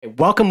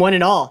Welcome, one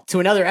and all, to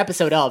another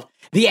episode of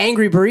The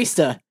Angry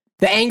Barista,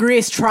 the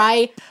angriest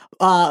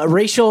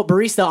racial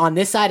barista on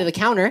this side of the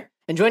counter.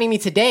 And joining me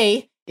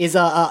today is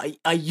a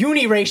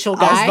uniracial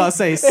guy. I was about to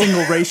say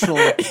single racial.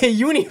 A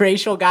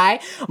uniracial guy.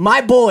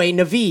 My boy,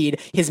 Naveed,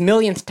 his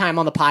millionth time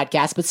on the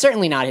podcast, but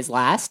certainly not his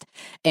last.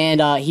 And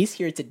he's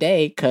here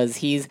today because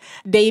he's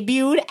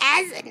debuted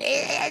as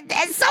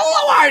a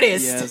solo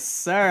artist. Yes,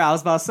 sir. I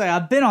was about to say,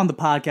 I've been on the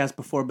podcast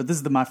before, but this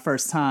is my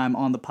first time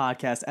on the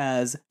podcast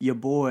as your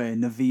boy,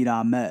 Naveed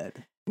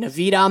Ahmed.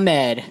 Naveed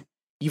Ahmed.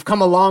 You've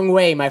come a long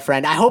way, my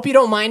friend. I hope you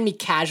don't mind me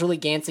casually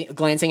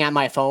glancing at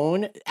my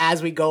phone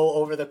as we go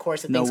over the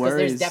course of things, because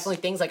there's definitely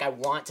things like I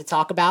want to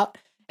talk about,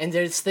 and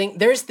there's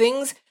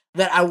things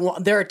that I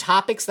want. There are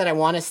topics that I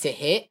want us to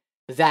hit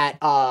that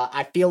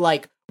I feel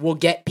like will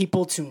get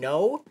people to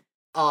know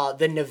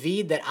the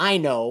Naveed that I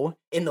know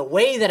in the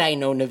way that I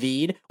know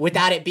Naveed,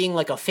 without it being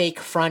like a fake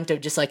front of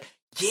just like,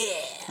 yeah.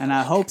 And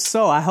I hope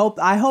so. I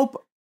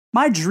hope.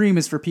 My dream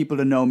is for people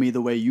to know me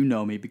the way you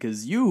know me,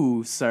 because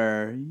you,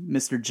 sir,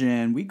 Mr.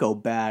 Jin, we go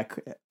back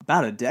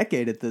about a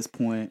decade at this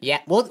point. Yeah,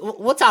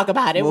 we'll talk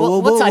about it.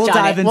 We'll touch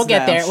on it. We'll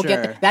get there. We'll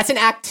get there. That's in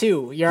Act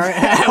 2.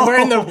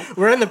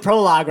 We're in the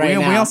prologue right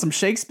now. We on some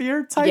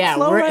Shakespeare type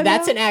flow right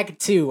that's now? in Act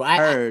 2.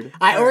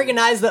 I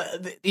organized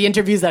the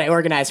interviews that I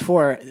organized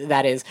for.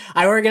 That is,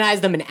 I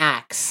organized them in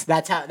acts.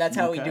 That's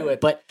how we do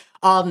it. But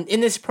in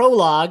this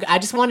prologue, I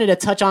just wanted to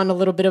touch on a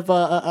little bit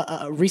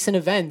of recent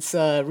events,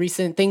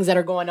 recent things that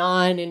are going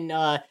on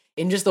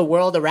in just the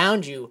world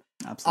around you.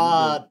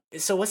 Absolutely.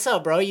 So what's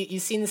up, bro? You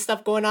seen the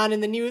stuff going on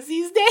in the news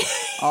these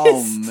days?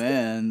 Oh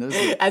man,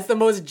 that's the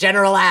most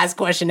general ass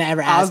question to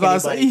ever ask. I was about to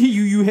say,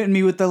 you hitting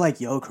me with the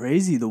like, yo,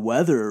 crazy, the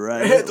weather,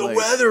 right? The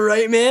weather,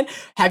 right, man?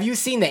 Have you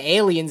seen the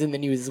aliens in the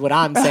news? Is what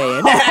I'm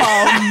saying.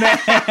 Oh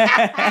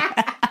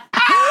man.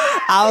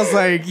 I was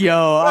like,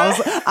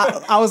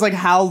 I was like,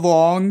 how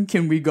long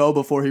can we go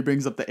before he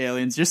brings up the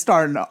aliens? You're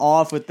starting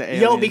off with the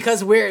aliens. Yo,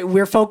 because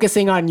we're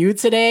focusing on you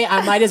today,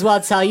 I might as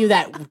well tell you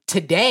that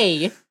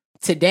today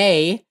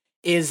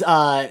is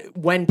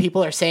when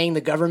people are saying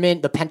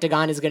the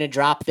Pentagon is going to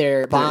drop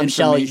their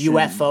bombshell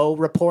UFO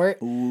report.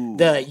 Ooh.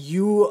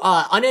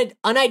 The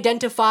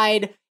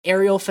unidentified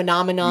aerial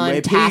phenomenon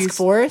UAPs. task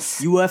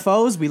force.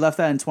 UFOs, we left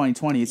that in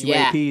 2020. It's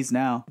UAPs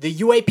now. The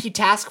UAP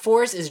task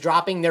force is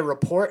dropping their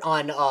report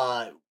on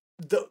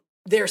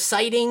their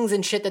sightings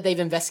and shit that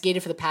they've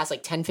investigated for the past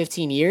like 10,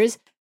 15 years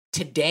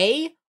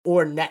today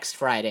or next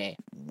Friday.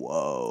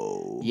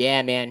 Whoa.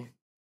 Yeah, man.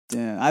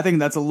 Yeah, I think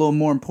that's a little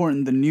more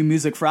important than New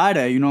Music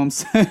Friday. You know what I'm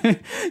saying?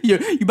 you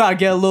about to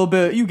get a little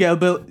bit. You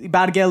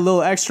about to get a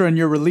little extra in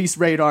your release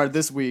radar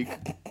this week.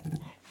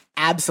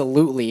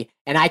 Absolutely,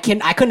 and I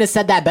couldn't have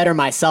said that better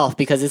myself,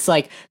 because it's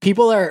like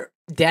people are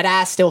dead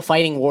ass still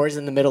fighting wars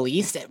in the Middle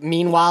East.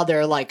 Meanwhile,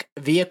 there are like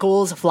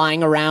vehicles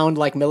flying around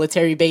like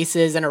military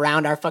bases and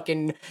around our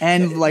fucking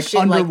and like shit,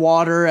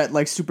 underwater at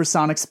like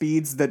supersonic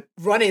speeds that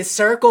running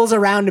circles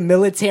around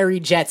military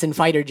jets and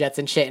fighter jets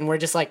and shit. And we're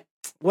just like,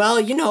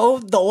 well,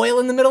 the oil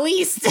in the Middle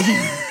East.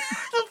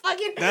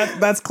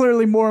 That's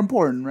clearly more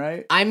important,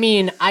 right? I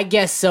mean, I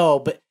guess so,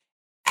 but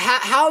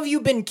how have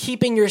you been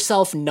keeping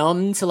yourself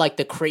numb to like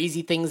the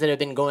crazy things that have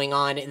been going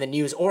on in the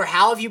news, or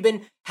how have you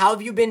been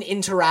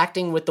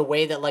interacting with the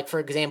way that, like, for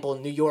example,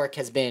 New York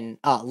has been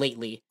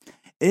lately?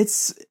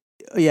 Let's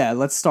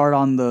start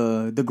on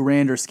the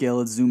grander scale.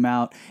 Let's zoom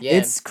out. Yeah.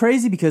 It's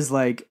crazy because,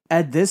 like,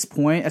 at this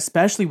point,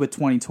 especially with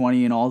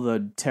 2020 and all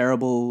the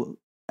terrible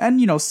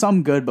and,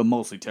 some good, but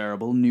mostly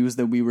terrible news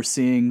that we were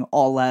seeing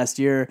all last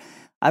year,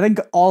 I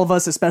think all of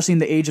us, especially in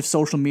the age of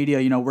social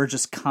media, we're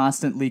just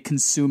constantly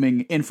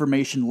consuming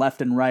information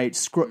left and right.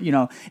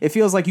 It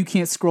feels like you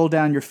can't scroll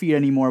down your feed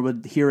anymore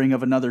with hearing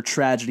of another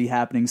tragedy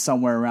happening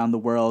somewhere around the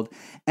world.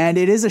 And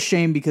it is a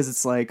shame because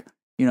it's like,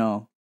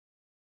 I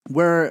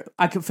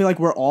can feel like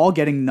we're all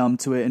getting numb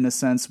to it in a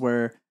sense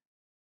where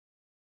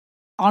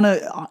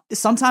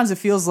sometimes it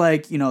feels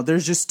like,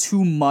 there's just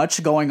too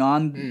much going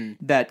on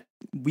that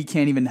we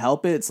can't even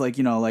help it. It's like,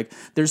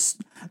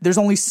 there's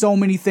only so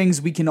many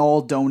things we can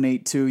all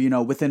donate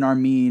to, within our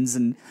means.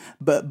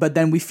 But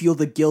then we feel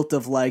the guilt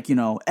of like,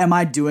 am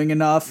I doing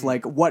enough?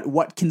 Like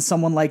what can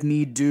someone like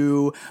me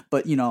do?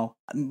 But,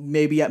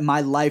 maybe my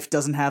life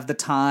doesn't have the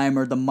time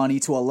or the money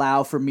to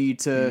allow for me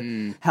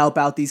to help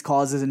out these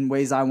causes in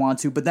ways I want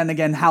to. But then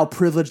again, how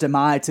privileged am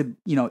I to,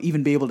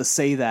 even be able to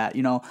say that,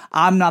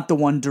 I'm not the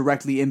one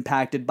directly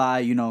impacted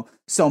by,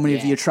 so many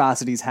of the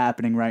atrocities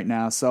happening right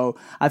now. So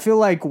I feel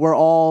like we're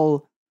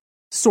all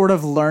sort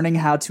of learning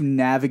how to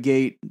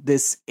navigate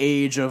this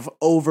age of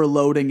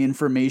overloading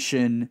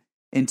information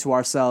into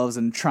ourselves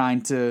and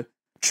trying to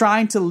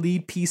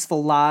lead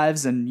peaceful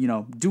lives and,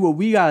 do what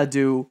we gotta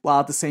do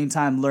while at the same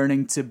time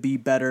learning to be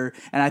better.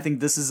 And I think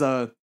this is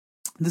a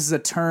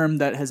term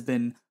that has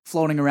been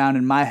floating around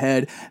in my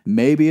head.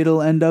 Maybe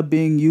it'll end up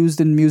being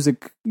used in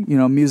music,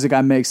 music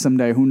I make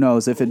someday. Who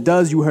knows? If it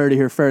does, you heard it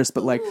here first.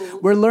 But like,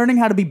 we're learning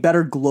how to be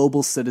better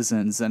global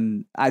citizens.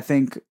 And I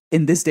think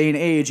in this day and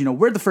age,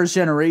 we're the first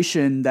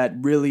generation that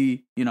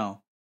really,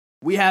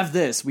 we have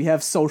this. We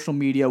have social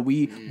media.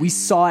 We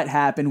saw it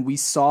happen. We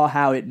saw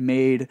how it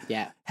made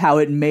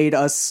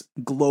us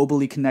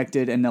globally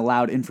connected and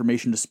allowed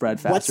information to spread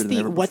faster than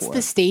ever before. What's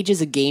the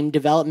stages of game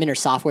development or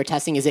software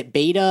testing? Is it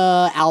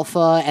beta,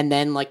 alpha, and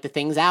then like the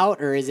thing's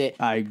out, or is it?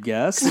 I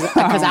guess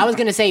because I was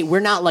gonna say we're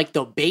not like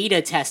the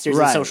beta testers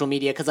of social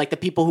media, because like the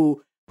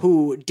people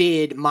who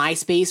did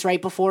MySpace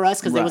right before us,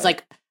 because there was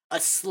like a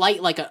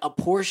slight, like a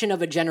portion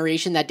of a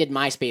generation that did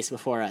MySpace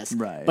before us.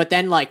 Right. But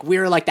then like we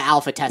were like the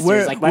alpha testers.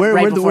 We're right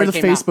the it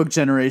came Facebook out.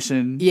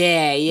 generation.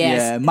 Yeah.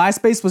 Yeah.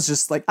 MySpace was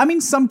just like, I mean,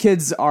 some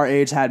kids our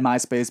age had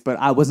MySpace, but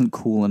I wasn't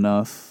cool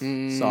enough.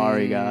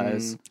 Sorry,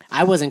 guys.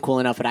 I wasn't cool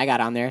enough, but I got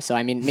on there. So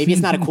I mean, maybe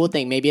it's not a cool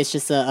thing. Maybe it's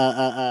just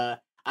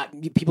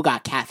people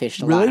got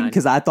catfished a lot. Really?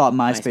 Because I thought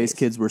MySpace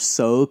kids were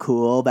so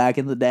cool back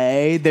in the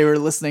day. They were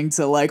listening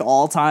to like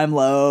All Time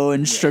Low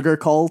and Sugar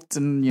Cult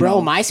and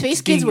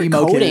MySpace kids were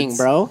coding, kids.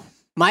 Bro.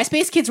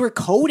 MySpace kids were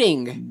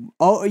coding.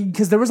 Oh,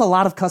 because there was a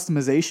lot of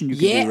customization you could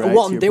do, right?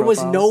 Well, there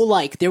was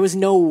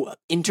no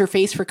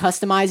interface for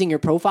customizing your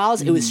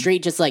profiles. It was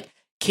straight just like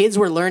kids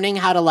were learning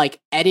how to like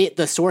edit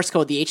the source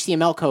code, the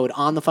HTML code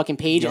on the fucking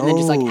page, and then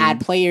just like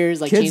add players,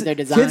 like change their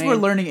design. Kids were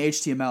learning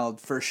HTML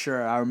for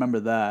sure. I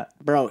remember that.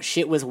 Bro,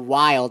 shit was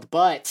wild.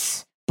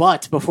 But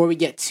before we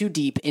get too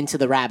deep into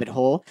the rabbit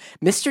hole,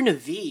 Mr.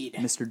 Naveed.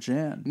 Mr.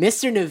 Jan.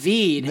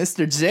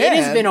 It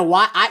has been a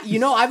while.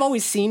 I've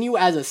always seen you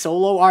as a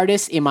solo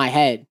artist in my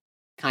head.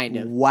 Kind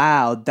of.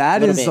 Wow,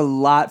 that is a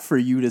lot for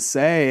you to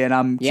say, and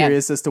I'm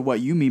curious as to what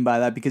you mean by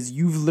that, because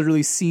you've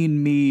literally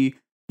seen me,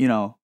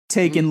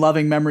 take in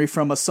Loving Memory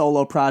from a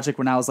solo project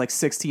when I was like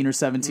 16 or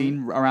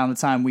 17, around the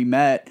time we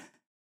met,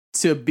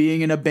 to being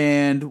in a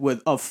band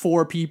of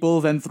 4 people,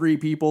 then 3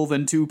 people,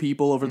 then 2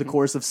 people over the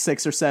course of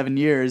 6 or 7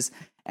 years,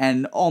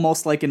 and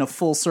almost like in a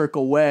full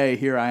circle way,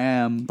 here I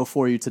am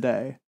before you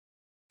today.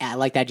 Yeah, I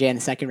like that Jay and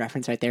the Second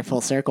reference right there, full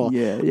circle.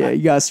 Yeah,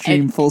 you gotta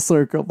stream Full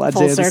Circle by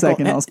Jay and the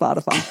Second on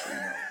Spotify.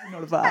 You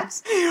know the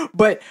vibes.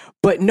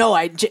 But no,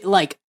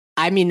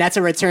 I mean, that's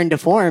a return to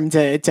form,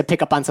 to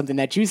pick up on something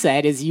that you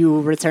said, is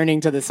you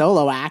returning to the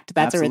solo act.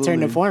 That's Absolutely. A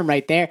return to form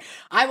right there.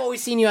 I've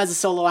always seen you as a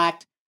solo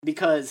act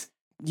because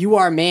you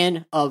are a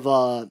man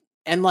of,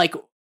 and like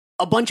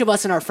a bunch of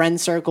us in our friend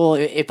circle,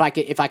 if I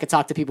could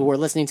talk to people who are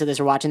listening to this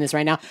or watching this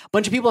right now, a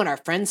bunch of people in our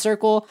friend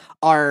circle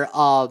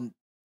are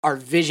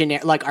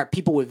visionary, like are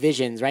people with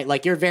visions, right?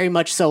 Like you're very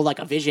much so like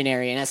a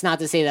visionary. And that's not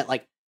to say that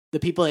like the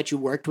people that you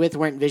worked with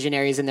weren't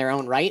visionaries in their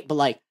own right, but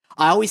like,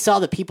 I always saw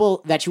the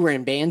people that you were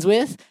in bands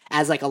with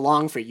as like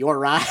along for your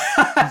ride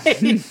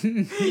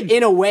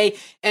in a way.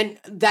 And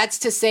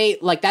that's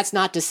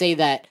not to say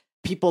that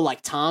people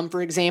like Tom,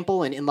 for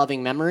example, in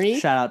Loving Memory.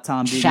 Shout out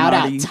Tom. Shout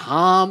out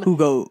Tom.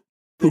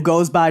 Who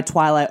goes by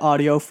Twilight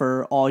Audio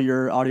for all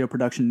your audio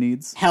production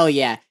needs. Hell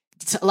yeah.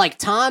 Like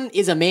Tom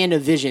is a man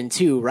of vision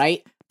too,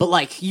 right? But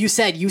like you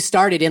said, you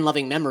started in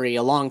Loving Memory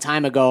a long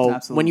time ago.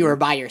 Absolutely. When you were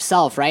by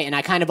yourself, right? And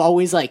I kind of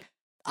always I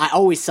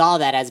always saw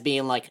that as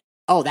being like,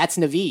 oh, that's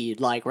Naveed,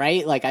 like,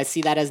 right? Like, I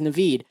see that as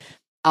Naveed.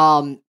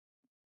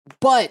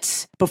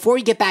 But before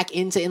we get back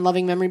into In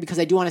Loving Memory, because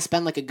I do want to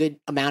spend like a good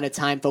amount of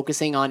time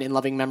focusing on In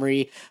Loving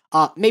Memory,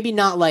 maybe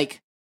not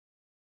like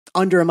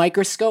under a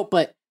microscope,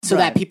 but so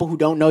that people who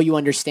don't know you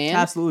understand.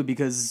 Absolutely,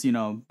 because,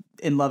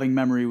 In Loving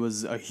Memory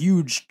was a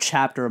huge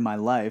chapter of my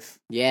life.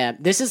 Yeah,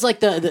 this is like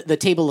the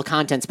table of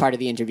contents part of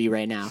the interview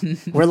right now.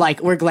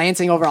 we're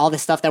glancing over all the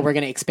stuff that we're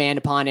going to expand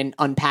upon and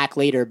unpack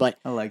later. But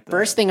I like that.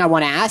 First thing I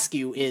want to ask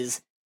you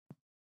is,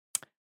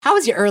 how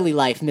was your early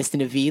life,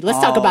 Mr. Naveed? Let's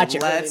talk about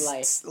your early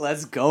life.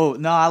 Let's go.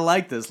 No, I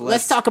like this.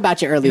 Let's talk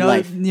about your early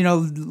life.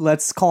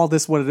 Let's call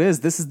this what it is.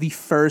 This is the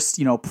first,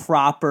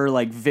 proper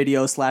like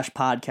video /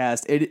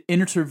 podcast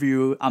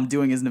interview I'm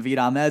doing as Naveed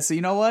Ahmed. So you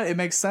know what? It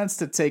makes sense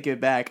to take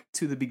it back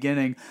to the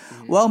beginning.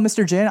 Mm-hmm. Well,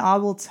 Mr. Jan, I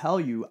will tell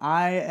you,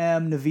 I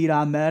am Naveed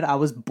Ahmed. I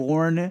was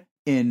born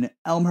in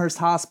Elmhurst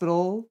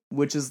Hospital,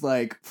 which is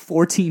like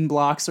 14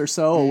 blocks or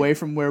so away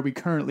from where we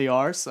currently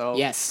are. So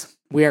yes.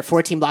 We are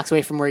 14 blocks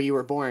away from where you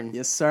were born.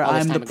 Yes, sir.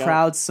 I'm the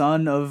proud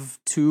son of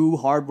 2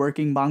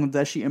 hardworking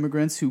Bangladeshi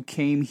immigrants who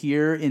came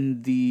here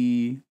in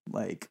the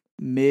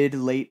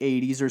mid-late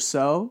 80s or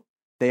so.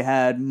 They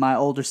had my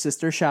older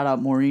sister, shout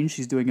out Maureen,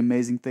 she's doing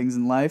amazing things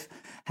in life.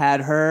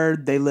 Had her,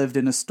 they lived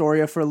in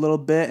Astoria for a little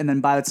bit, and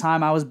then by the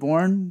time I was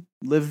born,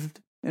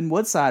 lived in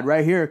Woodside,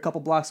 right here, a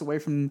couple blocks away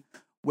from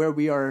where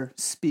we are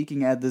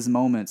speaking at this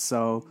moment.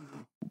 So,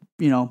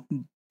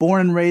 born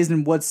and raised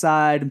in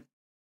Woodside.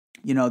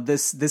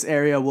 This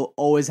area will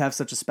always have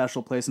such a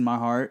special place in my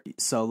heart.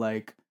 So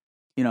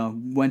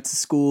went to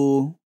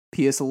school,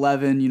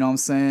 PS11, you know what I'm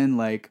saying?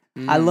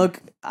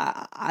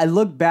 I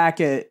look back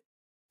at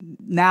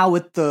now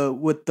with the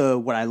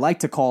what I like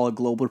to call a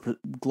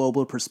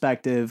global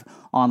perspective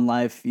on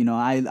life.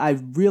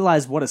 I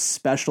realized what a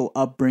special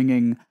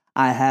upbringing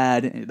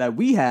that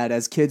we had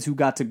as kids who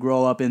got to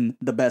grow up in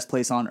the best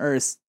place on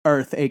earth,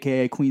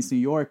 aka Queens, New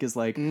York, is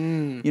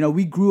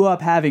we grew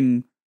up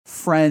having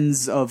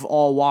friends of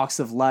all walks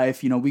of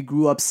life. We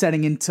grew up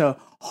setting into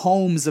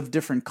homes of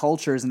different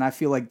cultures, and I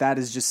feel like that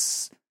is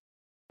just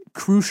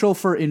crucial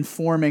for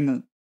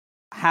informing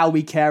how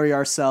we carry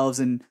ourselves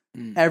in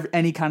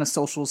any kind of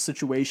social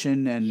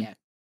situation. And,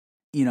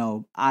 you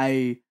know,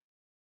 I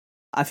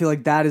feel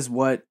like that is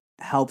what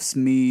helps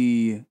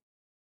me,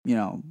 you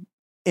know,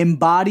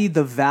 embody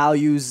the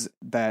values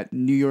that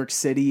New York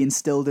City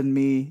instilled in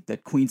me,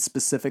 that Queens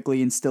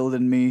specifically instilled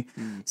in me.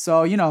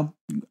 So, you know,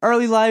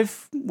 early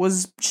life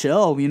was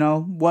chill. You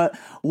know, what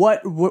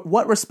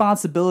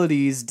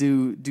responsibilities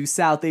do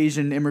South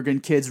Asian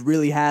immigrant kids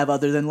really have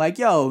other than like,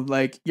 yo,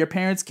 like your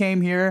parents came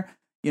here,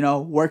 you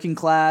know, working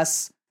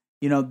class,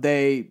 you know,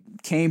 they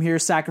came here,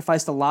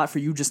 sacrificed a lot for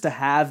you just to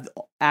have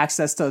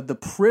access to the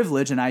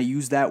privilege, and I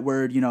use that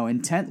word, you know,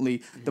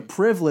 intently, the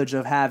privilege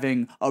of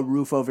having a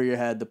roof over your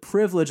head, the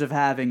privilege of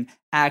having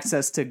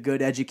access to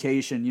good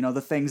education, you know,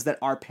 the things that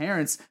our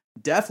parents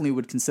definitely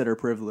would consider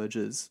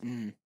privileges.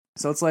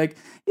 So it's like,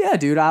 yeah,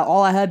 dude,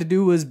 all I had to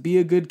do was be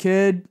a good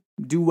kid,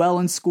 do well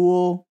in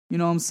school, you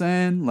know what I'm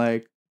saying?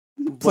 Like,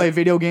 play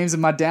video games in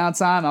my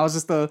downtime. I was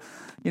just a,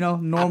 you know,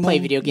 normal. I play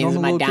video games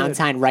in my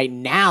downtime right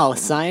now,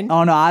 son.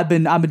 Oh no, I've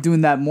been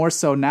doing that more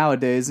so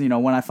nowadays, you know,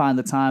 when I find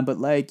the time. But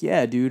like,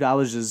 yeah, dude, I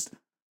was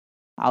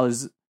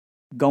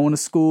going to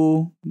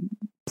school,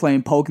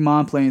 playing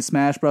Pokemon, playing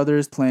Smash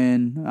Brothers,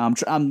 playing.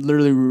 I'm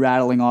literally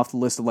rattling off the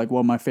list of like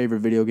one of my favorite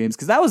video games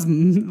because that was,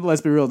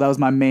 let's be real, that was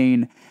my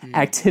main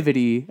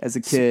activity as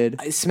a kid.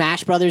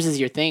 Smash Brothers is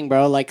your thing,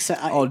 bro. Like,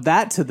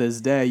 that to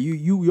this day,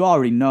 you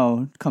already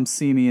know. Come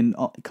see me in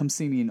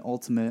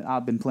Ultimate.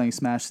 I've been playing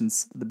Smash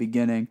since the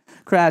beginning.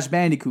 Crash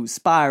Bandicoot,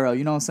 Spyro.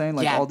 You know what I'm saying?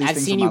 Like all these I've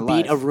things. I've seen you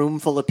beat a room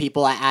full of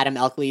people at Adam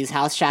Elkley's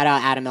house. Shout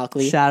out Adam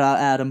Elkley. Shout out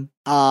Adam.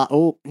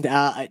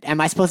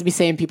 Am I supposed to be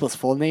saying people's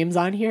full names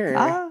on here?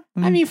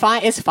 I mean,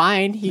 fine. It's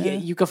fine.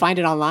 You can find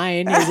it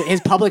online.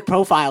 His public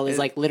profile is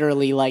like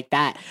literally like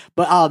that.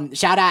 But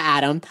shout out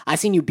Adam. I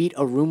seen you beat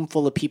a room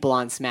full of people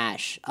on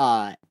Smash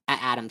at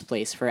Adam's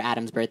place for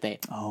Adam's birthday.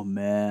 Oh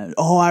man.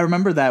 Oh, I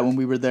remember that when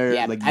we were there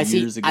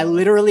years ago. I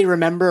literally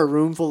remember a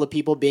room full of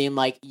people being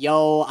like,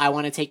 "Yo, I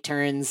want to take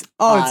turns."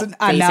 Now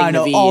I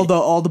know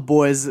all the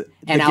boys, the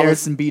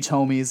Garrison Beach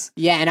homies.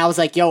 Yeah, and I was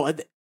like, "Yo."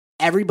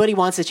 Everybody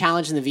wants to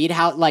challenge Naveed.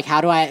 How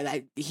do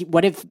I?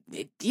 What if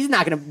he's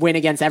not going to win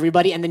against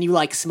everybody? And then you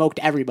like smoked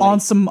everybody on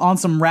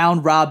some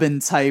round robin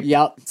type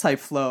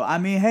flow. I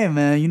mean, hey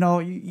man, you know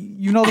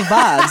the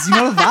vibes. You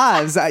know the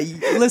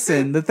vibes.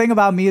 Listen, the thing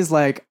about me is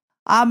like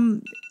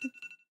I'm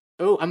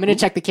going to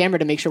check the camera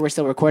to make sure we're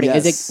still recording.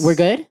 Yes. We're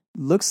good?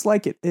 Looks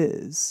like it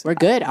is. We're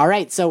good. All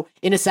right. So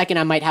in a second,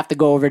 I might have to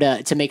go over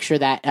to make sure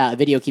that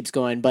video keeps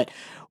going. But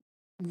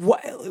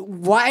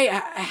why?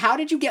 How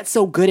did you get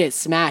so good at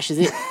Smash? Is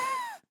it?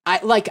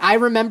 I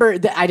remember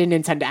that I didn't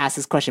intend to ask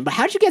this question, but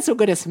how did you get so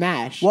good at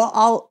Smash?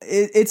 Well,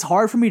 it's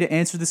hard for me to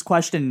answer this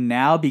question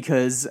now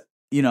because,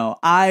 you know,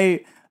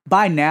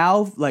 by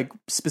now, like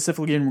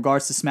specifically in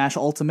regards to Smash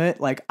Ultimate,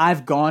 like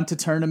I've gone to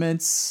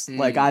tournaments,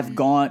 like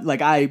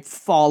I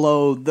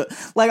follow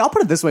I'll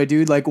put it this way,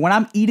 dude, like when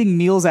I'm eating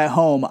meals at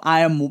home, I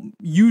am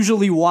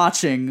usually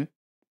watching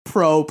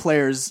pro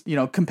players, you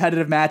know,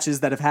 competitive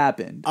matches that have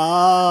happened.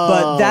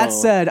 But that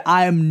said,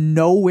 I am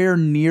nowhere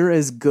near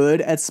as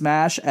good at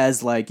Smash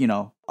as like, you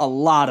know, a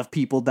lot of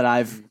people that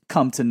I've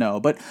come to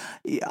know. But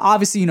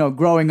obviously, you know,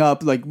 growing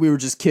up, like we were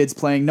just kids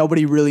playing.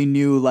 Nobody really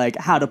knew like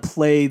how to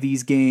play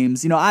these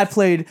games. You know, I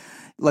played,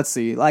 let's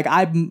see, like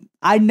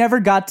I never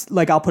got,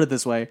 like, I'll put it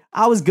this way.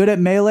 I was good at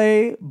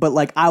Melee, but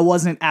like I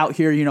wasn't out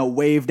here, you know,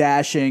 wave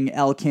dashing,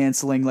 L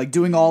canceling, like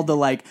doing all the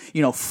like,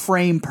 you know,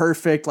 frame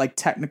perfect, like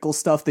technical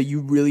stuff that you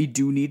really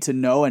do need to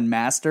know and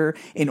master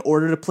in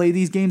order to play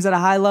these games at a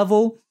high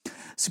level.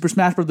 Super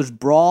Smash Bros.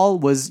 Brawl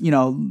was, you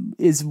know,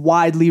 is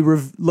widely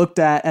looked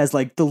at as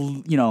like the,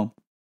 you know,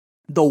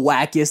 the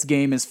wackiest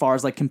game as far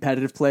as like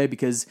competitive play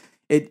because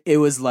it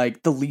was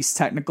like the least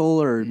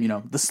technical or, you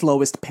know, the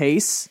slowest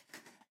pace.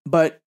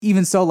 But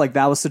even so, like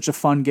that was such a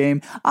fun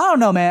game. I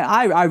don't know, man.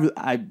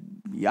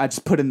 I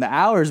just put in the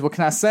hours. What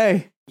can I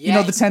say? Yeah. You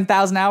know the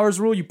 10,000 hours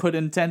rule. You put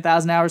in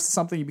 10,000 hours to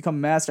something, you become a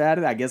master at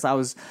it. I guess I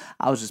was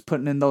just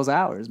putting in those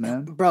hours,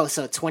 man. Bro,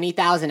 so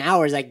 20,000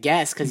 hours, I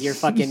guess, because you're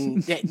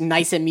fucking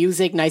nice at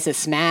music, nice at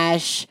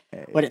Smash.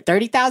 Hey. What,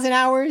 30,000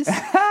 hours?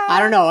 I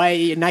don't know.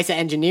 Nice at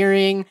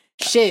engineering.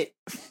 Shit,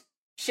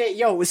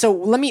 yo. So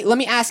let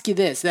me ask you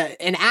this: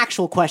 an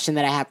actual question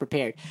that I have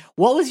prepared.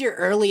 What was your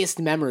earliest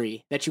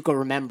memory that you could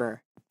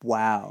remember?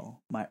 Wow,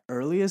 my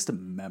earliest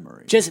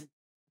memory. Just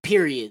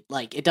period.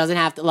 Like it doesn't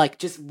have to like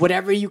just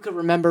whatever you could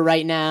remember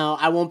right now.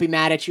 I won't be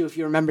mad at you if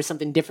you remember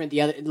something different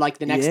the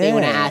next day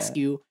when I ask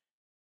you.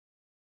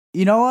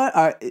 You know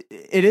what?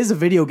 It is a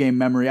video game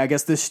memory. I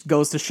guess this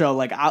goes to show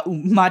like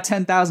my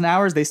 10,000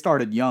 hours. They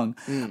started young.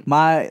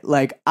 I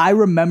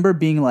remember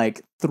being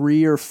like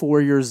 3 or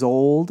 4 years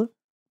old.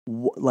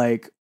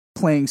 Like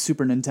playing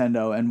Super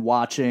Nintendo and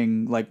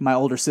watching like my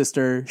older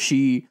sister,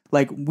 she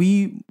like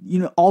we, you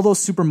know, all those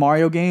Super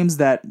Mario games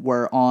that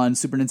were on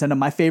Super Nintendo.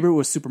 My favorite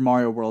was Super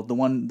Mario World.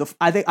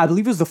 I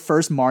believe it was the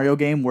first Mario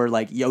game where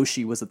like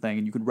Yoshi was a thing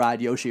and you could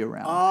ride Yoshi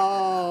around.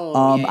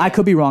 Yeah. I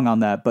could be wrong on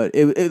that, but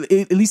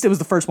at least it was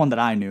the first one that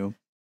I knew.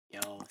 Yo,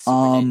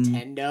 Super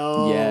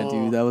Nintendo. Yeah,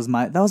 dude, that was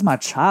my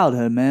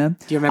childhood, man.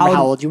 Do you remember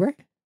how old you were?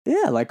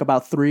 Yeah, like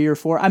about 3 or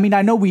 4. I mean,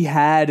 I know we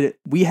had it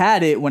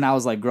when I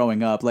was like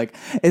growing up. Like,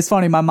 it's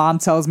funny. My mom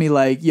tells me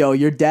like, "Yo,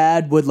 your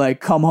dad would like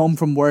come home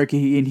from work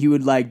and he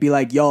would like be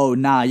like, yo,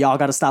 nah, y'all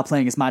gotta stop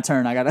playing. It's my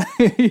turn. I gotta,"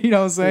 you know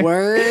what I'm saying?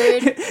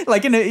 Word.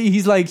 Like,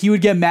 he's like, he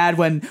would get mad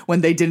when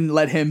they didn't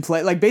let him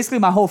play. Like, basically,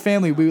 my whole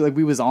family,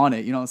 we was on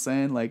it. You know what I'm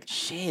saying? Like,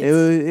 shit.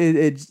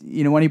 It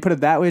you know, when you put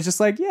it that way, it's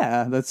just like,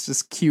 yeah, that's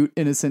just cute,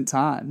 innocent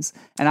times.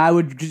 And I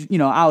would, you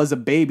know, I was a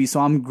baby, so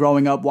I'm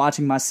growing up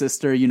watching my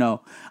sister, you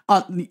know.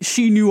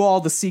 She knew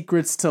all the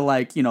secrets to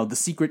like, you know, the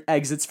secret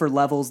exits for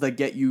levels that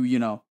get you, you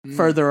know,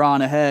 further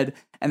on ahead.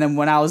 And then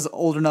when I was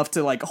old enough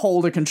to like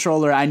hold a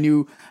controller, I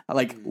knew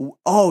like,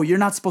 oh, you're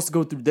not supposed to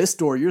go through this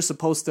door. You're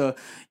supposed to,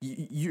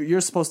 you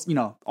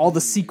know, all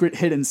the secret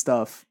hidden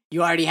stuff.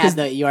 You already had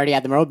the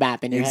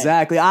roadmap in your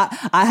exactly. head.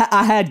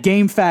 I had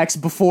game facts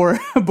before.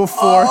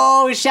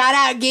 Oh, shout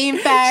out game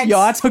facts. Yo,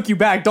 I took you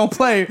back. Don't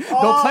play with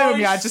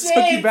me. I just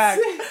took you back.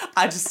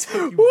 I just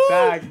took you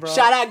back, bro.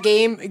 Shout out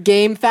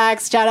game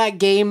facts. Shout out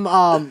game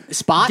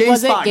spot.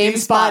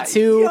 GameSpot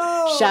too.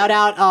 Yo. Shout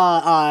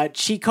out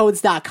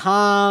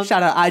cheatcodes.com.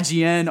 Shout out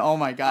IGN. Oh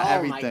my god,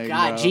 everything. Oh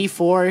my god, bro.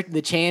 G4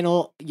 the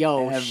channel.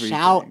 Yo, everything.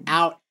 Shout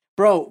out,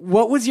 bro.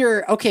 What was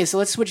your So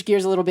let's switch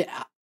gears a little bit.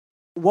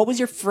 What was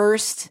your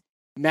first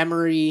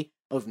memory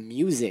of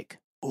music?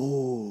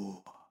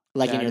 Oh,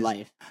 like in your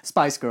life?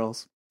 Spice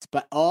Girls.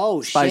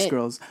 Spice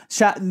Girls.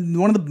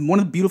 One of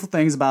the beautiful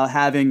things about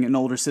having an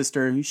older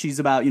sister, she's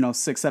about, you know,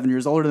 6-7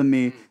 years older than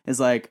me,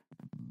 is like,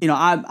 you know,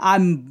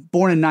 I'm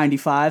born in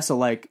 95, so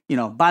like, you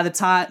know, by the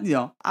time, you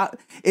know,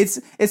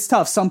 it's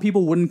tough. Some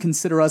people wouldn't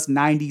consider us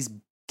 90s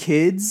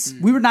kids.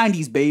 We were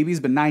 90s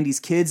babies, but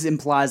 90s kids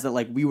implies that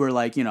like we were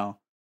like, you know,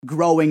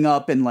 growing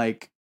up and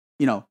like,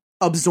 you know,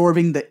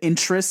 absorbing the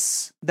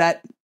interests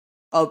that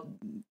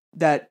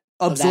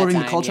absorbing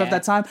the culture of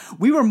that time.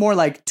 We were more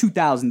like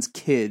 2000s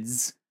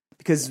kids,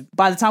 because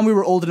by the time we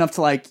were old enough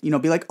to like, you know,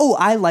 be like, oh,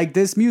 I like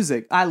this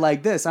music, I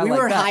like this, we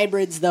were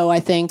hybrids though.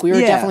 I think we were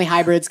definitely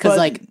hybrids, because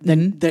like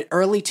the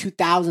early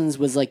 2000s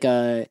was like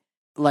a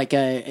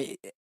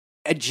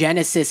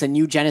genesis, a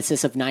new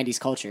genesis of 90s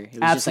culture. It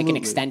was just like an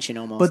extension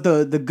almost.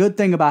 But the good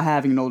thing about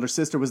having an older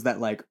sister was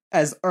that like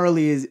as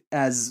early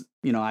as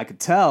you know, I could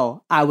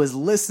tell, I was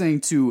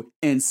listening to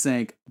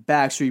NSYNC,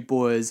 Backstreet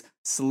Boys,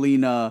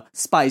 Selena,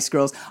 Spice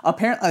Girls.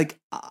 Apparently, like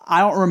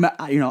I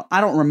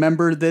don't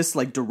remember this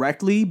like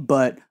directly,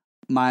 but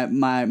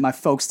my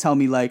folks tell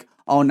me like,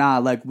 oh nah,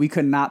 like we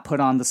could not put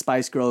on the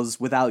Spice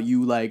Girls without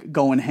you like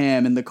going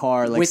ham in the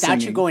car, like without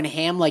singing. You going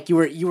ham, like you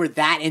were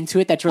that into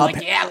it that you're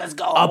like, yeah, let's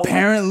go.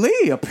 Apparently,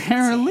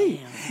 Damn.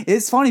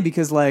 It's funny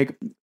because like.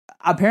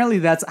 Apparently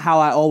that's how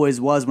I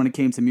always was when it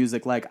came to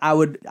music. Like I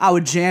would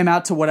jam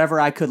out to whatever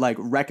I could like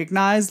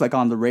recognize, like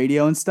on the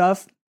radio and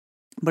stuff.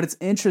 But it's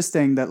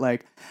interesting that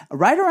like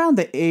right around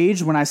the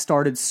age when I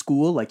started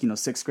school, like, you know,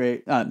 6th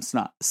grade, it's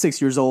not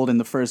 6 years old in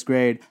the 1st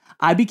grade,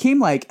 I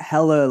became like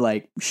hella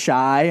like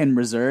shy and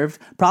reserved,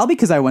 probably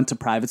because I went to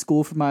private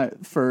school for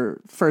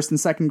 1st and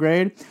 2nd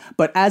grade.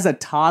 But as a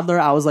toddler,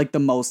 I was like the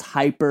most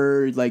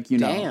hyper, like, you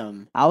know,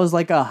 Damn. I was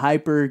like a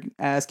hyper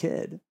ass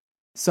kid.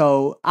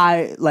 So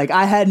I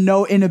had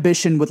no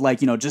inhibition with like,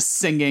 you know, just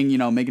singing, you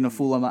know, making a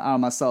fool out of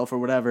myself or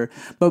whatever.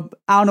 But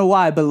I don't know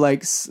why, but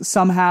like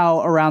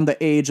somehow around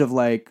the age of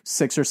like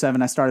 6 or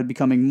 7, I started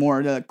becoming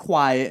more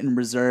quiet and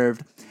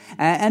reserved.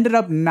 And I ended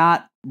up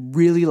not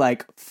really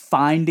like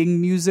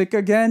finding music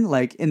again,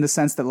 like in the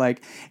sense that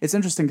like, it's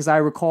interesting because I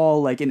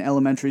recall like in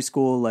elementary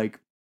school, like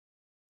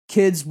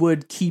kids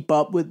would keep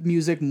up with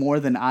music more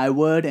than I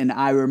would. And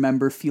I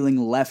remember feeling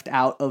left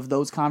out of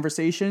those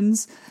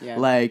conversations. Yeah.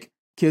 Like,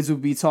 kids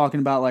would be talking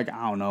about like,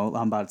 I don't know,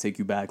 I'm about to take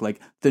you back,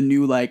 like the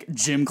new like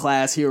gym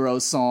class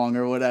heroes song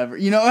or whatever,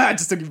 you know. I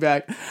just took you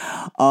back,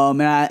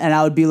 and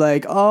I would be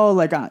like, oh,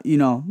 like you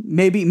know,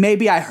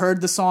 maybe I heard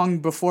the song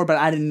before, but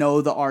I didn't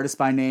know the artist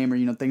by name or,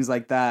 you know, things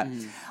like that.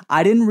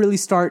 I didn't really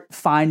start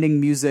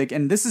finding music,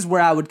 and this is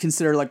where I would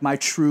consider like my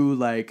true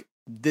like,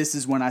 this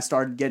is when I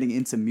started getting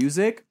into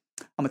music.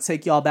 I'm gonna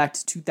take y'all back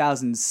to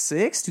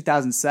 2006,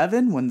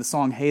 2007, when the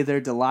song "Hey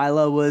There,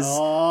 Delilah" was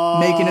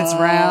making its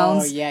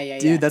rounds. Yeah,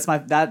 dude, that's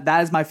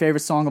that is my favorite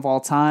song of all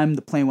time.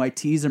 The Plain White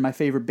T's are my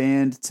favorite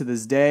band to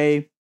this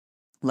day.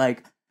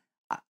 Like,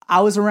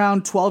 I was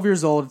around 12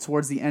 years old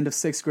towards the end of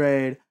 6th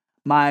grade.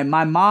 My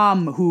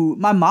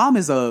mom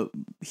is a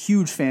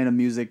huge fan of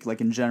music,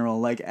 like in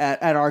general. Like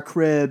at our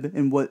crib,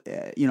 and what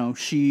you know,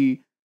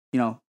 she, you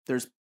know,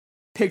 there's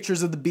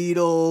pictures of the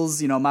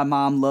Beatles. You know, my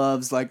mom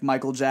loves like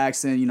Michael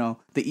Jackson, you know,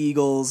 the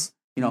Eagles,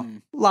 you know,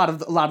 a lot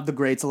of the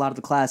greats, a lot of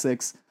the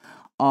classics.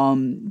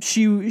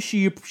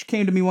 She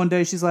came to me one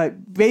day, she's like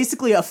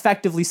basically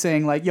effectively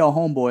saying like, yo,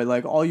 homeboy,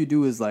 like all you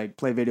do is like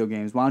play video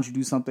games. Why don't you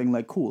do something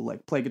like cool,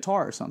 like play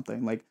guitar or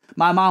something? Like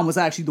my mom was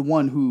actually the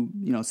one who,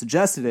 you know,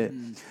 suggested it.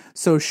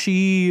 So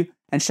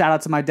and shout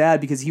out to my dad,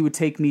 because he would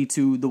take me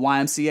to the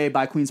YMCA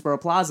by Queensboro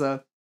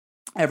Plaza.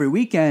 every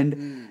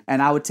weekend,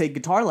 and I would take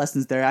guitar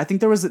lessons there. I think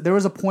there was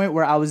a point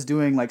where I was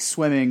doing like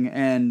swimming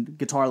and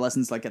guitar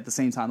lessons like at the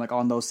same time, like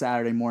on those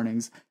Saturday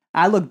mornings.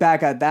 I look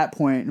back at that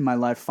point in my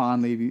life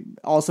fondly,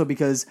 also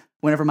because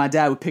whenever my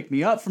dad would pick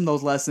me up from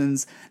those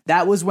lessons,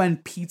 that was when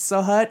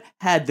Pizza Hut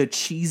had the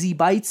cheesy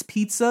bites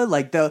pizza,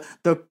 like the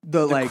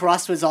like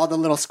crust was all the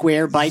little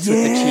square bites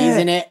with the cheese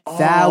in it.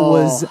 That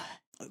was,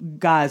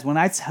 guys, when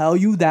I tell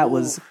you that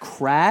was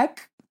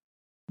crack.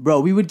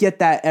 Bro, we would get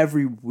that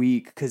every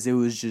week because it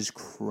was just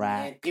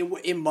crack.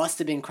 It must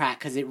have been crack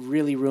because it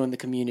really ruined the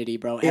community,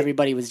 bro.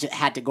 Everybody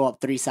had to go up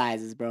 3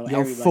 sizes, bro.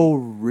 Yo, for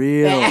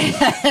real.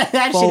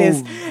 that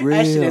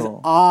shit is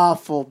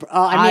awful, bro.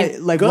 I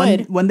mean, like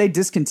good. When they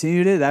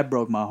discontinued it, that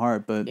broke my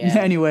heart. But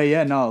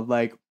anyway,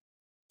 like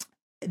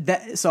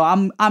that. So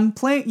I'm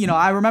playing.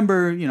 I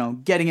remember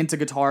getting into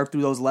guitar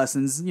through those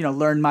lessons.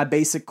 Learn my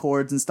basic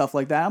chords and stuff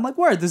like that. I'm like,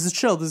 word, this is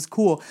chill, this is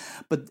cool.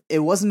 But it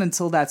wasn't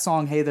until that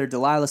song "Hey There,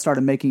 Delilah"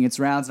 started making its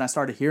rounds, and I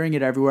started hearing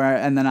it everywhere.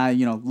 And then I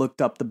looked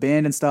up the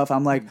band and stuff.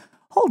 I'm like,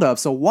 hold up.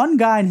 So one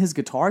guy and his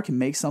guitar can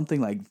make something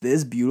like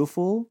this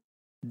beautiful.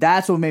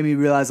 That's what made me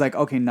realize, like,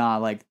 okay, nah,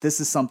 like this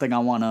is something I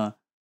wanna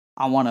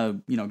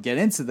get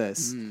into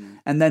this.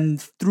 And then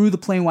through the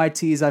Plain White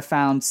T's, I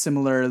found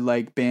similar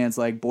like bands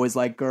like Boys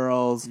Like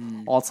Girls,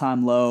 All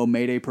Time Low,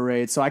 Mayday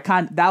Parade. So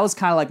that was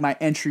kind of like my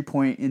entry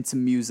point into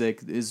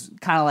music, is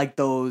kind of like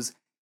those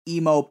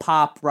emo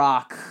pop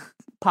rock,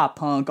 pop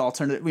punk,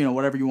 alternative,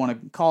 whatever you want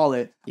to call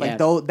it. Like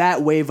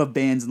that wave of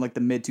bands in like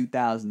the mid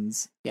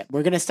 2000s. Yeah,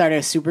 we're going to start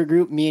a super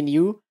group, me and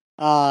you,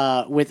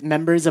 with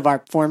members of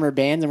our former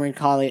bands, and we're going to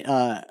call it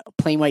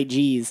Plain White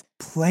G's.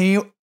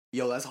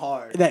 Yo, that's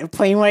hard. That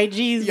Plain White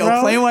G's, bro.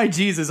 Yo, Plain White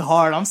G's is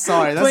hard. I'm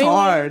sorry. That's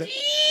hard.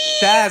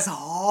 That's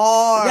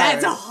hard.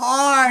 That's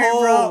hard,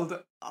 Hold bro.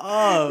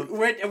 Up.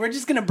 We're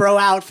just gonna bro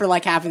out for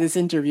like half of this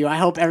interview. I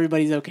hope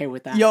everybody's okay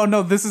with that. Yo,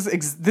 no, this is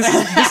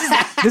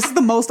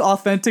the most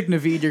authentic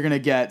Naveed you're gonna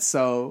get.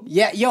 So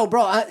yeah, yo,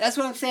 bro, that's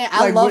what I'm saying.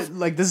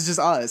 This is just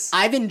us.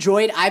 I've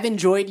enjoyed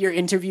your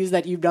interviews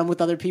that you've done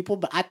with other people,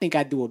 but I think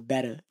I do a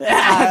better.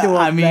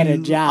 Better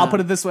job. I'll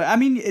put it this way. I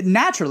mean,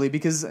 naturally,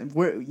 because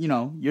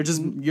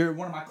you're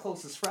one of my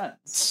closest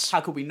friends. How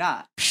could we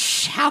not?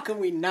 How can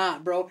we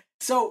not, bro?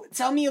 So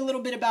tell me a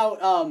little bit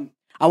about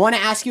I want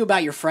to ask you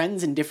about your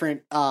friends in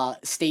different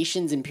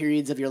stations and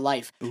periods of your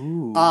life.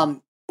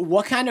 Ooh.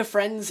 What kind of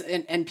friends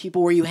and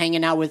people were you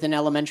hanging out with in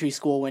elementary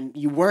school when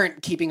you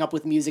weren't keeping up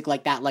with music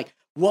like that? Like,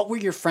 what were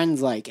your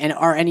friends like? And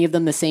are any of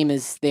them the same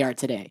as they are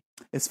today?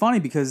 It's funny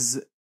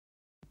because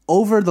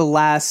over the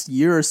last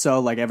year or so,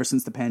 like ever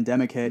since the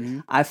pandemic hit,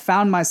 I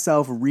found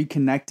myself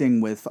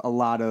reconnecting with a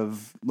lot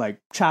of like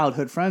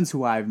childhood friends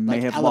who I may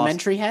have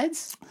elementary lost.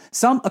 heads.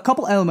 A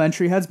couple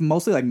elementary heads,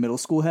 mostly like middle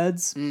school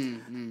heads.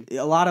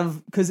 A lot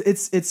of, because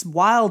it's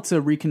wild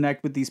to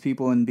reconnect with these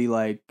people and be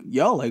like,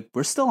 yo, like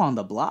we're still on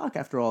the block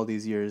after all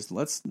these years.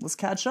 Let's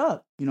catch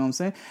up. You know what I'm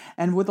saying?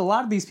 And with a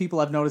lot of these people,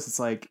 I've noticed it's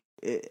like,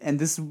 and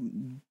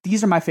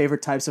these are my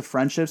favorite types of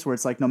friendships where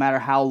it's like no matter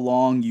how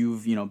long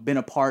you've been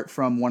apart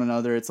from one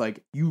another, it's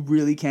like you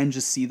really can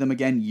just see them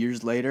again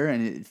years later,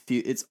 and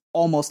it's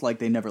almost like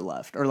they never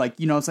left, or like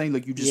what I'm saying,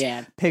 like you just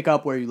pick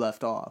up where you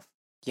left off.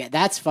 Yeah,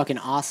 that's fucking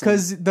awesome.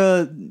 Because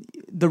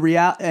the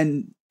real,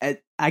 and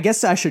I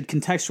guess I should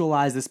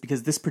contextualize this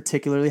because this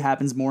particularly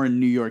happens more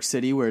in New York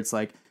City, where it's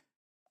like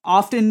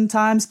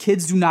oftentimes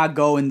kids do not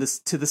go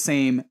to the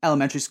same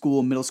elementary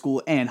school, middle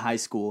school, and high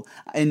school.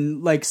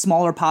 In like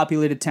smaller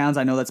populated towns,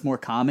 I know that's more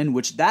common,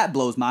 which that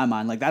blows my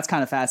mind. Like that's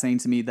kind of fascinating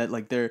to me that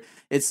like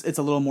it's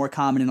a little more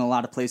common in a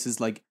lot of places.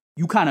 Like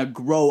you kind of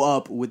grow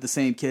up with the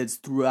same kids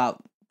throughout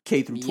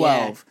K through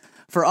 12. Yeah.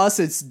 For us,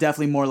 it's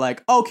definitely more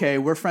like, okay,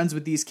 we're friends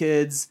with these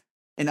kids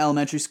in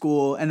elementary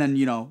school, and then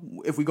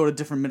if we go to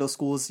different middle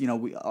schools,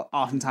 we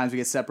oftentimes we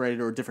get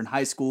separated, or different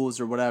high schools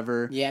or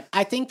whatever. Yeah,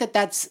 I think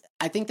that's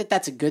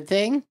a good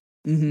thing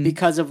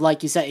because of,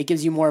 like you said, it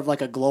gives you more of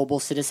like a global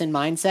citizen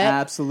mindset.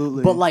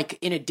 Absolutely. But like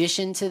in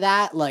addition to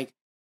that, like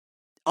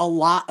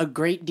a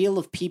great deal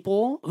of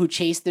people who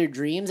chase their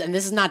dreams, and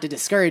this is not to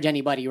discourage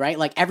anybody, right?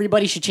 Like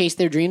everybody should chase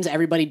their dreams.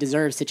 Everybody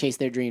deserves to chase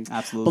their dreams.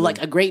 Absolutely. But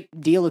like a great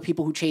deal of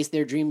people who chase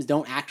their dreams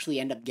don't actually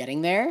end up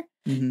getting there,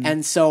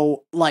 and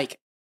so like.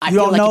 You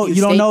don't know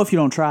if you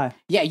don't try.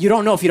 Yeah, you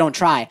don't know if you don't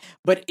try.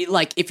 But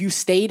if you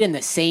stayed in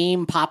the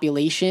same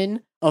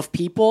population of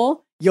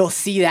people, you'll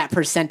see that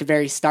percent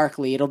very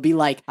starkly. It'll be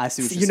like, I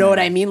see what you know what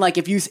I mean? Like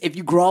if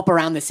you grow up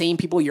around the same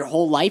people your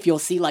whole life, you'll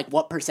see like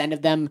what percent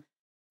of them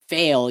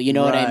fail. You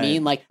know what I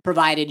mean? Like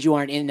provided you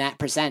aren't in that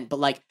percent.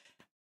 But like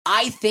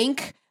I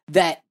think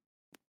that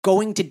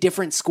going to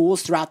different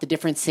schools throughout the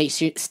different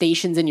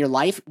stations in your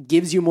life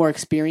gives you more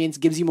experience,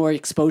 gives you more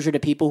exposure to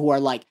people who are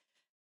like,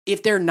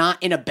 if they're not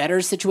in a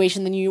better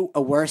situation than you,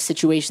 a worse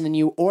situation than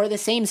you, or the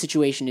same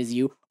situation as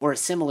you, or a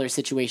similar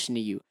situation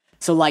to you.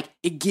 So, like,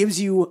 it gives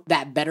you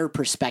that better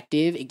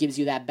perspective. It gives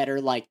you that better,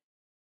 like,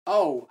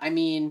 oh, I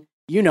mean,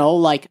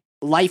 like,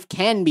 life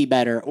can be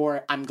better,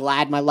 or I'm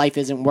glad my life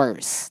isn't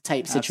worse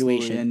type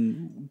situation.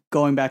 And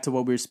going back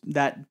to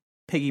that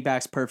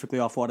piggybacks perfectly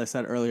off what I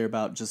said earlier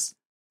about just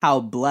how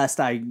blessed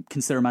I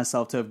consider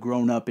myself to have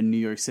grown up in New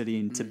York City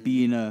and to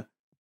be in a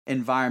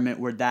environment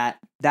where that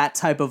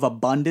type of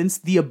abundance,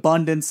 the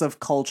abundance of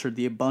culture,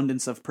 the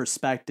abundance of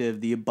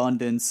perspective, the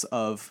abundance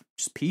of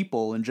just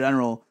people in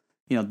general,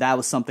 that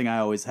was something I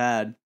always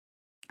had.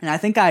 And I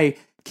think I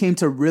came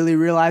to really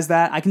realize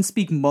that. I can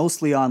speak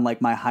mostly on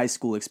like my high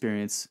school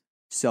experience.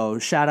 So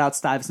shout out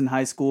Stuyvesant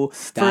High School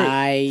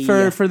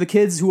for the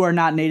kids who are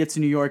not native to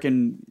New York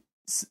and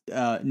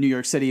New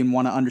York City and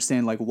want to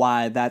understand like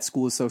why that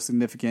school is so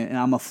significant. And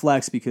I'm a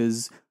flex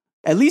because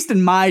at least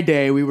in my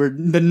day, we were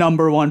the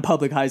 #1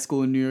 public high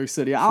school in New York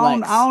City. I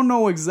don't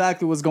know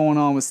exactly what's going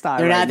on with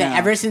Stuyvesant right now.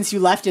 Ever since you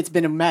left, it's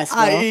been a mess,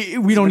 bro.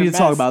 We don't need to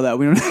talk about that.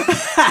 We don't.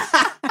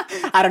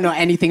 I don't know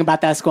anything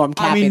about that school. I'm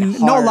capping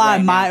hard no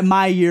lie, right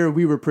my year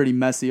we were pretty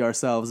messy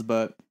ourselves,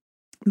 but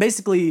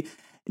basically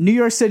New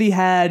York City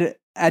had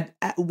at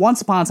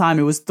once upon a time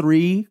it was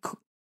 3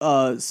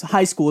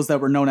 high schools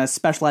that were known as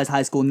specialized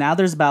high school. Now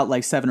there's about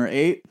like 7 or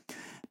 8.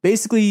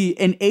 Basically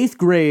in 8th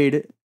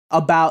grade,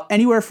 about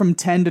anywhere from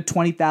 10 to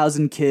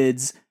 20,000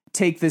 kids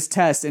take this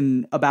test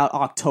in about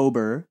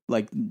October,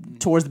 like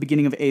towards the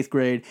beginning of 8th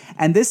grade.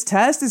 And this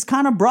test is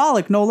kind of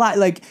brolic, no lie.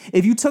 Like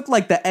if you took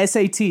like the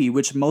SAT,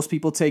 which most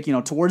people take,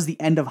 towards the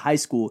end of high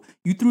school,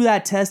 you threw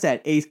that test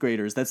at 8th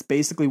graders. That's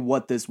basically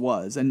what this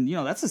was. And,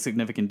 that's a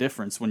significant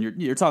difference when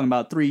you're talking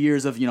about 3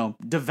 years of,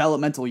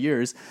 developmental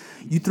years.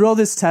 You throw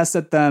this test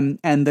at them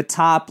and the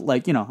top,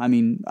 like,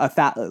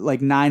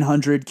 like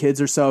 900 kids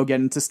or so get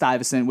into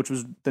Stuyvesant, which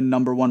was the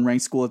 #1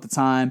 ranked school at the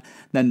time.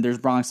 Then there's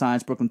Bronx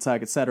Science, Brooklyn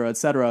Tech, et cetera, et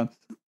cetera.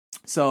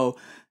 So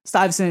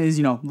Stuyvesant is,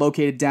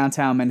 located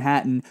downtown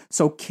Manhattan.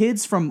 So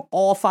kids from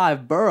all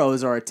 5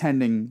 boroughs are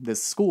attending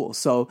this school.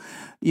 So,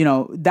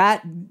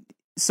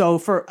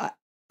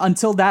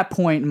 until that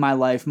point in my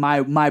life,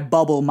 my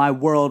bubble, my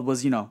world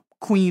was,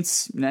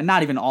 Queens,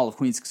 not even all of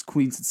Queens, because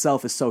Queens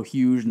itself is so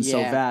huge and so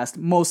vast.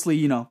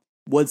 Mostly,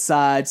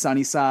 Woodside,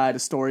 Sunnyside,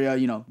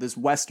 Astoria, this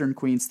Western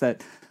Queens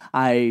that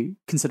I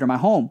consider my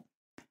home.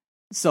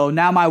 So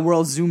now my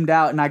world zoomed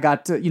out and I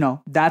got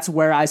to, that's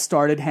where I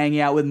started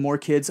hanging out with more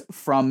kids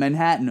from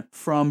Manhattan,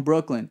 from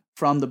Brooklyn,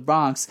 from the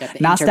Bronx.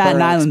 Not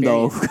Staten Island,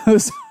 though.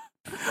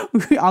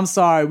 I'm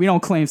sorry. We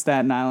don't claim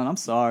Staten Island. I'm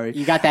sorry.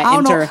 You got that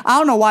I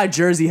don't know why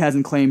Jersey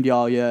hasn't claimed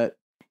y'all yet.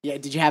 Yeah.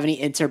 Did you have any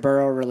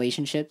interborough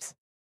relationships?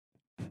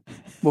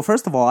 Well,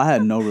 first of all, I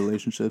had no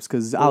relationships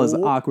because I was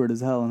awkward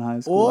as hell in high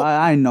school.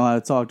 I didn't know how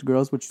to talk to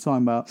girls. What you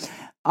talking about?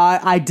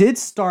 I did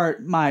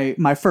start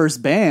my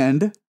first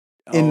band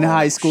in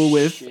high school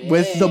with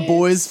the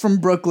boys from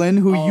Brooklyn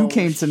who you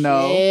came to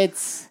know.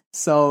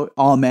 So,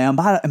 man,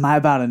 am I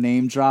about to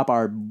name drop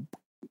our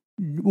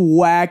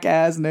whack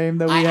ass name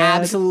that we had? I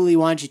absolutely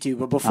want you to,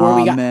 but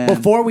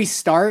before we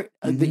start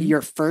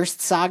your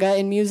first saga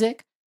in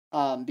music,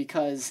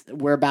 because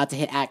we're about to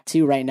hit Act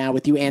 2 right now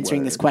with you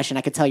answering this question.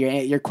 I could tell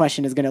your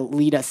question is going to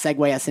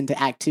segue us into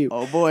Act 2.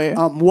 Oh boy.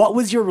 What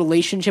was your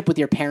relationship with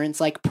your parents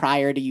like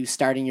prior to you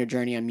starting your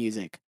journey on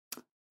music?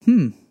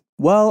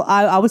 Well,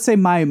 I would say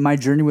my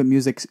journey with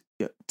music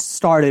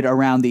started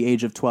around the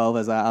age of 12,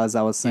 as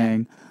I was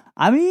saying.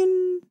 I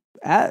mean,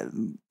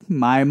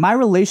 my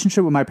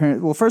relationship with my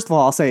parents, well, first of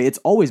all, I'll say it's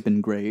always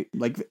been great.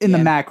 Like, in the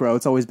macro,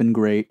 it's always been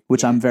great,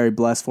 which I'm very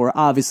blessed for.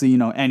 Obviously,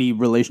 any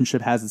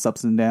relationship has its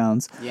ups and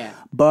downs. Yeah.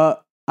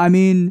 But, I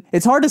mean,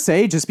 it's hard to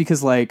say just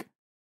because, like,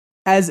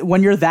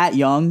 when you're that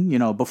young,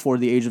 before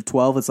the age of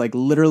 12, it's like,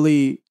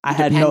 literally, I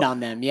had depend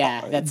on them,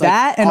 yeah. That's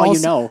that, like and all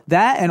also,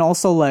 that, and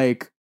also,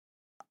 like,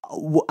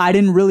 I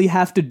didn't really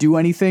have to do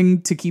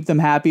anything to keep them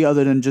happy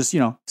other than just,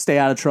 stay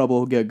out of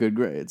trouble, get good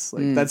grades.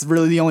 Like, that's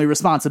really the only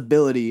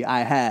responsibility I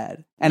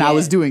had. And I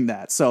was doing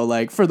that. So,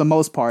 like, for the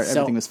most part,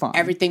 everything was fine.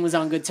 Everything was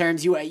on good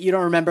terms. You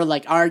don't remember,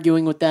 like,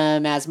 arguing with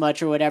them as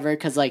much or whatever?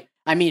 Because, like,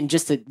 I mean,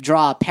 just to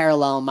draw a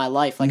parallel in my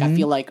life, like, I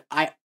feel like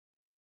I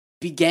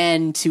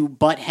began to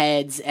butt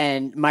heads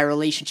and my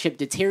relationship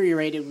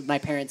deteriorated with my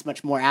parents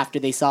much more after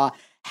they saw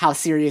how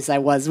serious I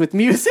was with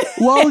music.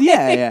 Well,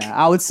 yeah.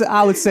 I would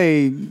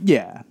say,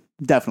 yeah.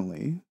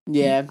 Definitely.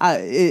 Yeah.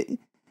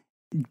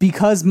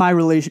 Because my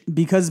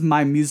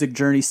music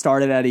journey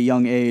started at a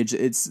young age,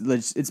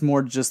 it's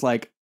more just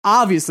like,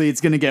 obviously it's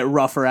going to get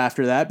rougher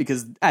after that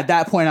because at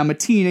that point I'm a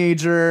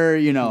teenager,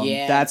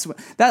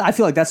 I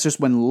feel like that's just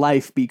when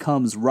life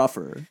becomes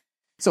rougher.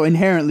 So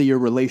inherently your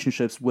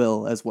relationships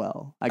will as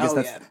well. I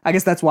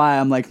guess that's why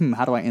I'm like,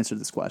 how do I answer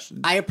this question?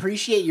 I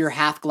appreciate your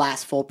half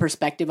glass full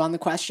perspective on the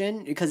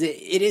question because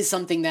it is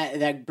something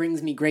that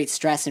brings me great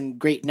stress and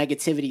great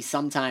negativity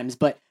sometimes,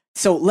 but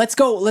so let's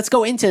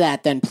go into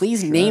that then.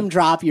 Please name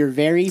drop your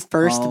very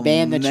first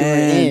band that you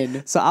were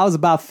in. So I was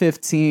about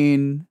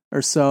 15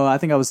 or so. I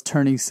think I was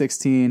turning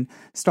 16.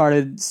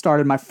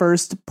 Started my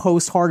first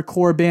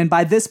post-hardcore band.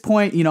 By this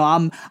point,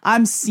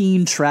 I'm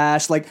scene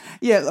trash. Like,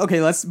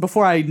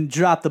 before I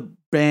drop the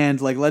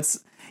band, like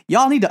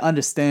y'all need to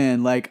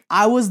understand, like,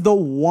 I was the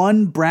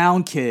one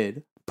brown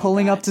kid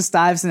pulling up to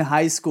Stuyvesant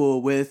High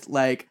School with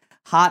like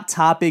Hot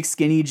Topic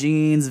skinny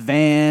jeans,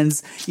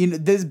 Vans. You know,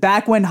 this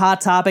back when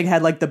Hot Topic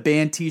had like the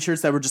band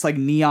t-shirts that were just like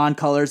neon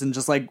colors and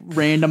just like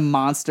random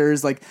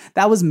monsters. Like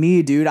that was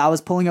me, dude. I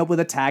was pulling up with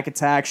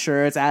Attack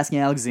shirts, Asking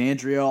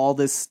Alexandria, all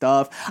this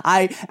stuff.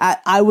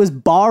 I was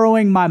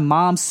borrowing my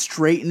mom's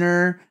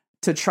straightener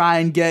to try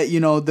and get, you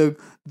know,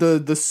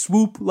 the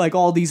swoop like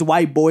all these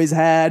white boys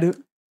had.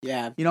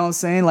 Yeah. You know what I'm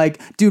saying?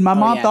 Like, dude, my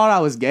mom thought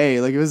I was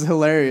gay. Like, it was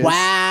hilarious.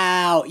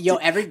 Wow. Yo,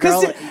 every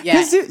girl.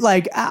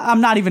 Like,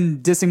 I'm not even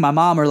dissing my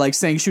mom or like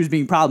saying she was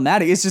being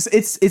problematic. It's just,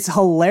 it's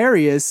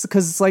hilarious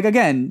because it's like,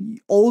 again,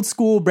 old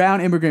school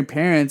brown immigrant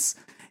parents,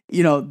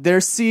 you know,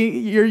 they're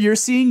seeing, you're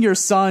seeing your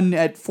son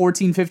at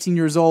 14, 15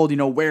 years old, you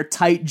know, wear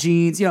tight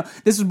jeans. You know,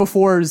 this was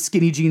before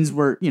skinny jeans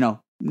were, you know,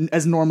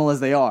 as normal as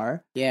they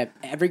are. Yeah,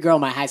 every girl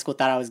in my high school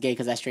thought I was gay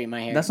because I straightened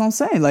my hair. That's what I'm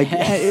saying. Like,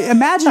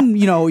 imagine,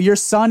 you know, your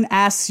son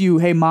asks you,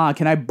 "Hey, Ma,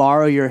 can I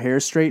borrow your hair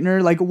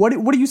straightener?" Like, what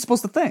are you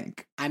supposed to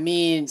think? I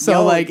mean,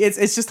 so like,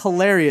 it's just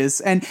hilarious.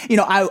 And you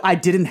know, I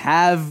didn't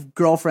have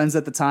girlfriends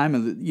at the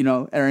time, you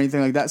know, or anything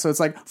like that. So it's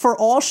like, for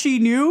all she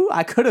knew,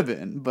 I could have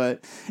been.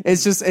 But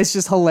it's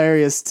just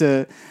hilarious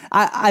to.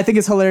 I think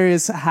it's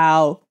hilarious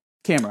how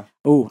camera.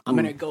 I'm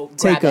gonna go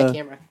grab that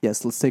camera.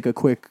 Yes, let's take a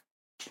quick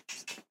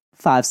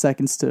 5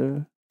 seconds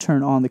to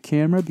turn on the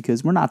camera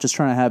because we're not just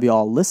trying to have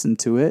y'all listen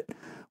to it.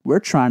 We're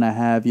trying to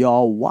have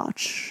y'all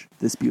watch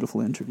this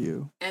beautiful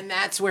interview. And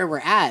that's where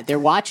we're at. They're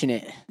watching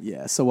it.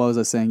 Yeah. So what was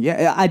I saying?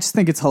 Yeah, I just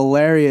think it's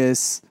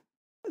hilarious.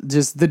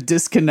 Just the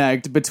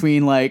disconnect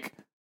between like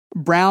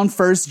brown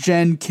first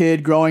gen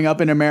kid growing up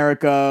in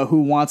America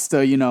who wants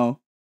to, you know,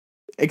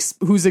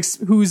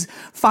 who's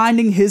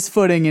finding his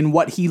footing in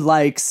what he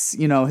likes,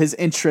 you know, his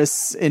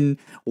interests in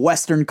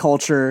Western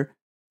culture.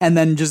 And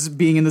then just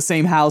being in the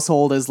same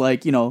household as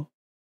like, you know,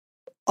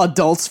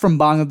 adults from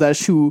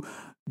Bangladesh who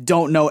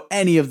don't know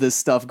any of this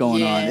stuff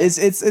going on.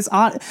 It's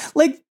on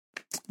like,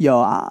 yo,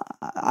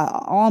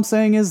 all I'm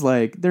saying is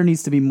like there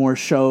needs to be more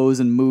shows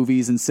and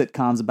movies and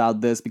sitcoms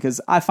about this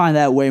because I find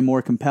that way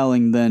more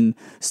compelling than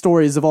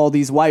stories of all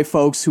these white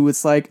folks who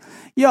it's like,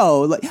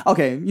 yo, like,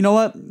 okay, you know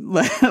what?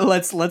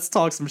 let's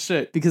talk some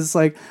shit because it's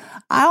like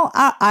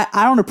I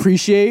don't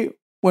appreciate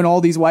when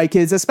all these white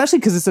kids, especially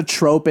because it's a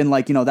trope in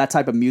like, you know, that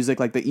type of music,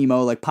 like the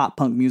emo, like pop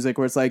punk music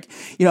where it's like,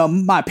 you know,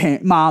 my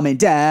mom and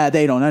dad,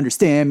 they don't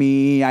understand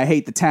me. I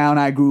hate the town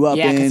I grew up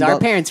in. Yeah, because our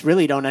parents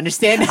really don't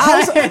understand.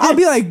 I'll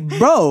be like,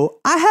 bro,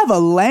 I have a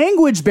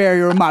language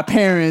barrier with my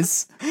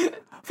parents.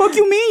 Fuck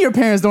you mean your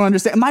parents don't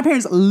understand? My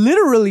parents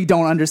literally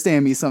don't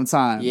understand me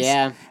sometimes.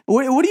 Yeah.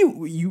 What do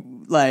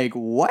you like,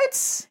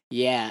 what?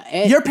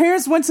 Yeah. Your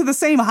parents went to the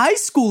same high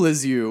school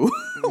as you.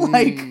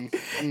 Like,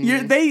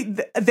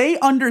 they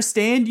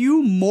understand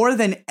you more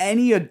than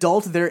any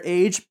adult their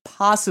age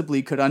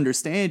possibly could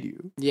understand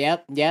you.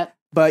 Yep.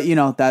 But, you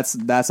know,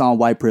 that's on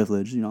white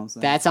privilege, you know what I'm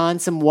saying? That's on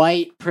some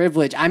white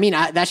privilege. I mean,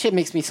 that shit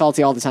makes me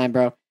salty all the time,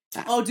 bro.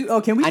 Oh, dude.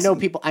 Oh, can we? I know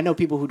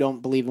people who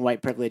don't believe in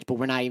white privilege, but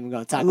we're not even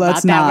going to talk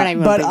about that. We're not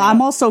even but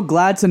I'm also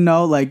glad to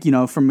know, like, you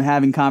know, from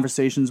having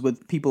conversations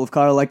with people of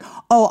color, like,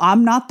 oh,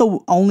 I'm not the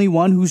only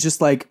one who's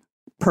just like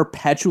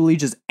perpetually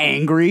just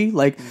angry.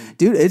 Like,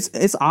 dude,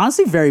 it's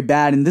honestly very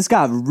bad, and this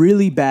got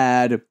really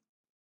bad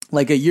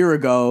like a year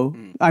ago.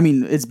 I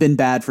mean, it's been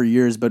bad for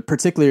years, but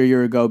particularly a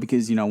year ago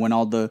because, you know, when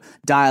all the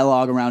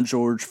dialogue around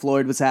George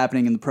Floyd was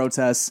happening and the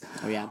protests.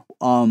 Oh yeah.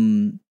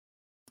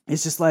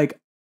 It's just like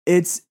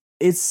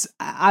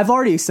I've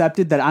already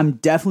accepted that I'm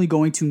definitely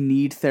going to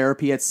need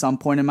therapy at some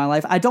point in my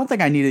life. I don't think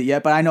I need it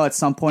yet, but I know at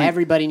some point.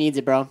 Everybody needs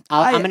it, bro.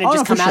 I'm going to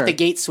just come out the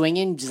gate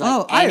swinging. Just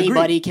like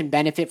anybody can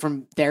benefit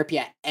from therapy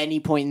at any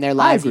point in their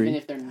lives, even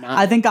if they're not.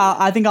 I think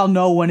I'll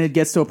know when it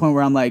gets to a point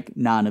where I'm like,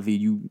 nah,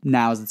 Naveed,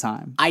 now is the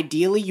time.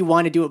 Ideally, you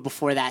want to do it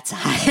before that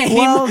time.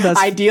 Well,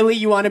 ideally,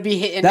 you want to be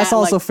hitting That's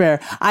also fair.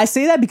 I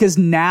say that because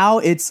now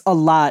it's a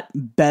lot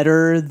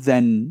better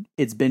than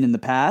it's been in the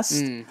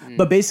past.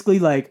 But basically,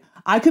 like,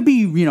 I could be,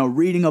 you know,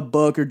 reading a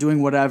book or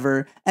doing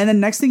whatever, and then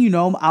next thing you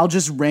know, I'll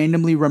just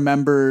randomly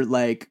remember,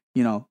 like,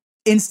 you know,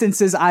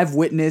 instances I've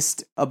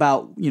witnessed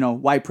about, you know,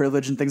 white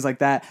privilege and things like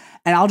that,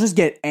 and I'll just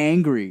get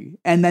angry.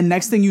 And then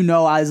next thing you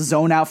know, I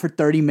zone out for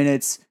 30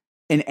 minutes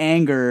in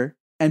anger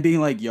and being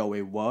like, yo,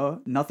 wait,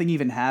 what? Nothing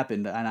even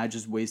happened, and I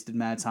just wasted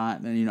mad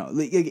time. And, you know,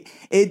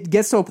 it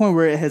gets to a point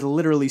where it has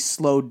literally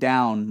slowed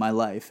down my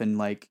life and,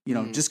 like, you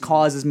know, just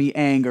causes me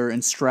anger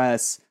and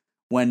stress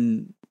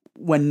when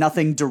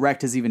nothing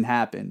direct has even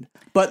happened.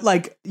 But,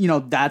 like, you know,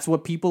 that's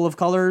what people of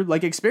color,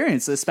 like,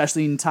 experience,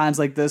 especially in times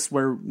like this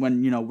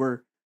when, you know, we're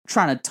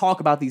trying to talk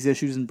about these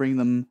issues and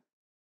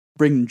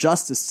bring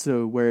justice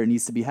to where it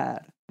needs to be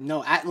had.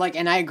 No,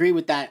 and I agree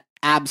with that.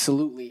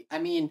 Absolutely. I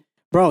mean,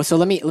 bro, so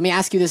let me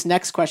ask you this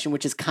next question,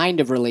 which is kind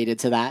of related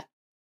to that.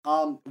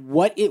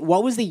 What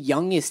was the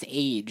youngest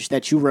age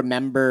that you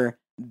remember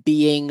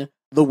being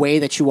the way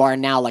that you are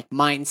now, like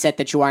mindset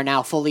that you are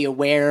now, fully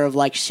aware of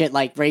like shit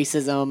like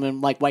racism and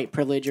like white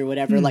privilege or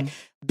whatever, like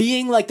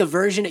being like the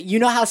version, you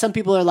know how some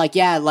people are like,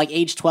 yeah, like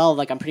age 12,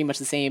 like I'm pretty much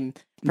the same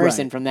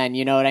person from then,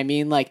 you know what I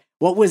mean? Like,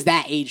 what was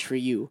that age for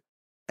you?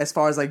 as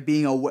far as like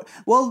being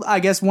well, I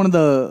guess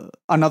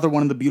another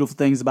one of the beautiful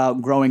things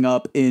about growing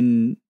up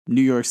in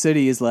New York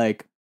City is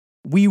like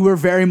we were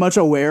very much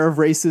aware of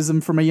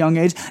racism from a young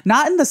age.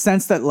 Not in the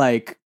sense that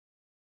like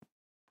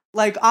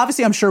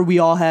obviously I'm sure we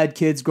all had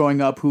kids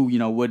growing up who,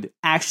 would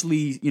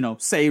actually,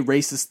 say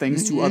racist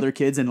things to other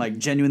kids and like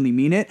genuinely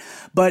mean it.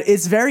 But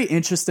it's very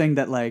interesting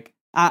that like,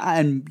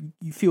 and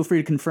you feel free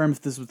to confirm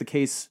if this was the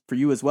case for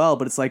you as well,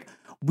 but it's like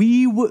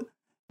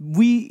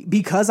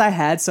because I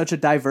had such a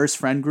diverse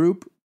friend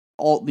group,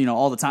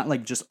 all the time,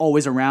 like just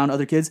always around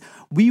other kids,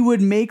 we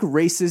would make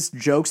racist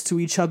jokes to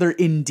each other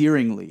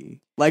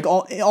endearingly, like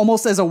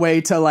almost as a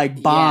way to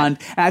like bond.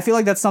 Yeah. And I feel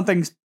like that's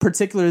something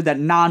particular that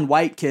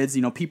non-white kids,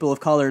 people of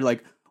color,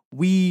 like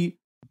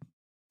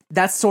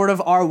that's sort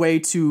of our way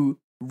to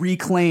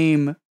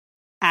reclaim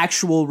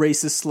actual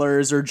racist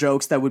slurs or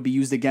jokes that would be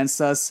used against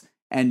us.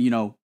 And,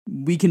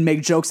 we can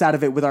make jokes out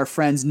of it with our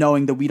friends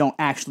knowing that we don't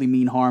actually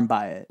mean harm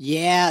by it.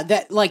 Yeah,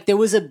 that like there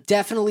was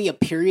definitely a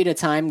period of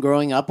time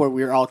growing up where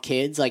we were all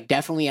kids, like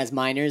definitely as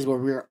minors, where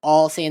we were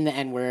all saying the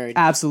N-word.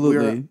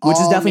 Absolutely. Which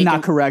is definitely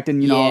not correct. And,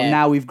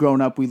 now we've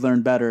grown up, we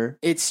learned better.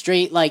 It's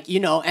straight like,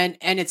 and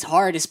it's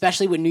hard,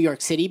 especially with New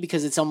York City,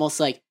 because it's almost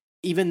like,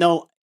 even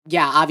though,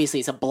 yeah, obviously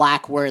it's a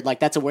black word, like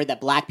that's a word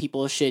that black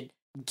people should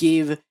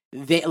give,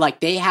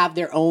 they have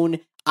their own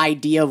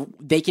idea of,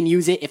 they can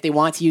use it if they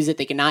want to use it,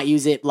 they cannot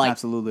use it, like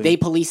absolutely they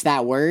police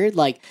that word,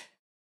 like,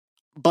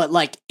 but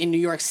like in New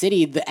York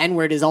City the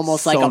N-word is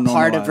almost like a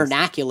part of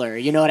vernacular,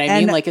 you know what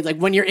I mean? Like it's like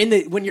when you're in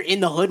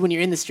the hood, when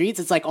you're in the streets,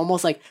 it's like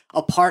almost like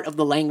a part of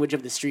the language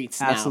of the streets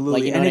now.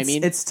 Absolutely. Like, you know what I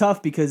mean? It's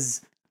tough because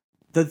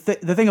the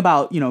thing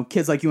about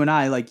kids like you and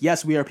I, like,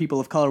 yes, we are people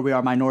of color, we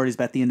are minorities,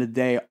 but at the end of the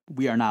day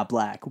we are not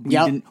black.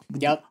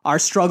 Our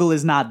struggle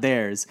is not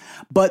theirs.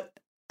 But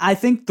I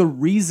think the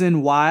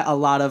reason why a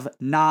lot of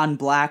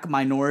non-black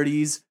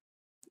minorities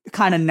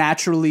kind of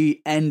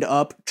naturally end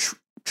up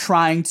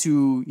trying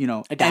to,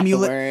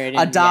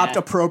 adopt,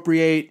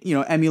 appropriate,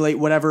 emulate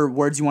whatever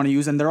words you want to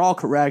use, and they're all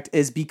correct,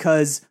 is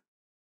because,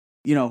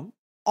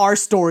 our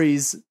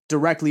stories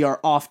directly are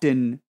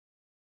often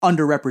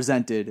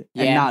underrepresented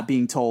and not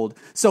being told.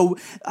 So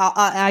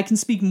I can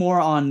speak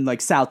more on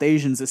like South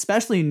Asians,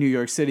 especially in New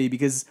York City,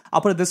 because I'll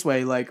put it this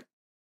way, like,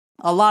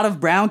 a lot of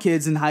brown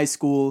kids in high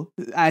school,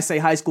 I say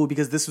high school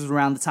because this was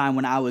around the time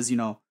when I was,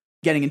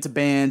 getting into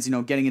bands,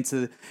 getting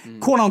into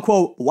quote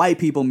unquote white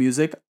people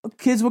music.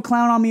 Kids would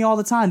clown on me all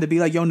the time. They'd be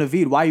like, yo,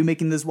 Naveed, why are you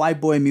making this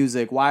white boy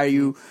music? Why are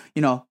you,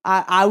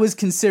 I was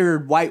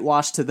considered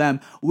whitewashed to them,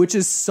 which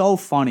is so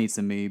funny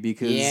to me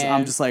because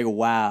I'm just like,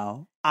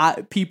 wow.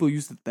 People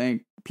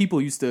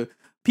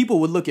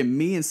would look at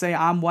me and say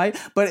I'm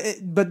white, but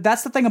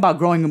that's the thing about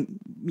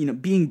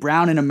being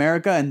brown in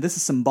America, and this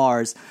is some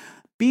bars.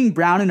 Being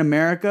brown in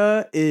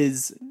America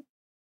is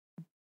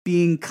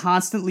being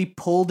constantly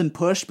pulled and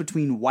pushed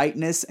between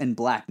whiteness and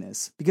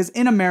blackness. Because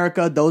in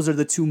America, those are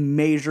the two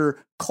major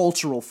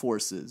cultural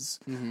forces.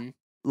 Mm-hmm.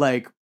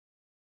 Like,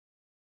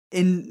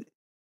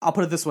 I'll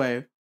put it this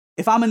way.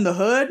 If I'm in the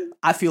hood,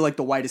 I feel like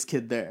the whitest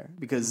kid there.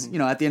 Because,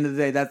 at the end of the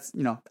day, that's,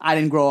 I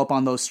didn't grow up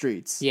on those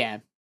streets. Yeah.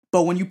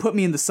 But when you put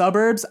me in the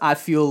suburbs, I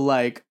feel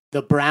like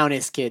the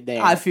brownest kid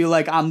there. I feel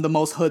like I'm the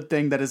most hood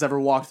thing that has ever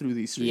walked through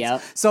these streets.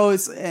 Yep. So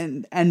it's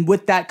and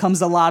with that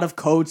comes a lot of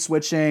code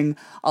switching,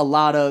 a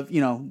lot of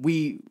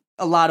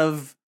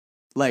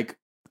like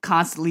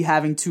constantly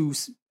having to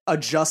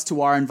adjust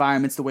to our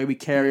environments, the way we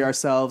carry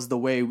ourselves, the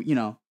way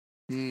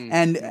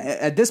And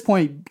at this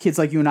point, kids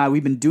like you and I,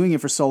 we've been doing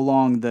it for so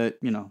long that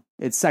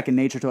it's second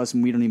nature to us,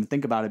 and we don't even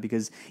think about it,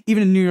 because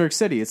even in New York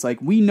City, it's like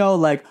we know,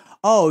 like,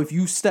 oh, if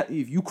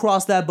you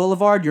cross that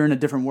boulevard, you're in a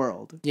different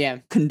world. Yeah.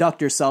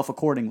 Conduct yourself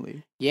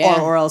accordingly.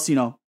 Yeah. Or else,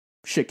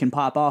 shit can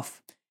pop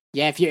off.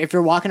 Yeah, if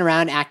you're walking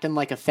around acting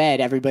like a Fed,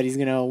 everybody's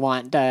gonna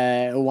want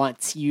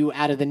you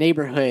out of the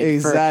neighborhood.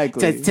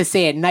 Exactly. To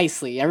say it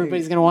nicely,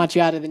 everybody's gonna want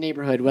you out of the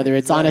neighborhood. Whether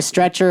it's on a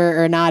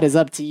stretcher or not is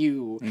up to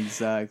you.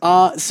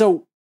 Exactly.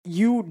 So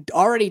you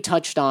already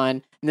touched on,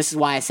 and this is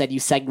why I said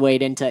you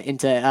segued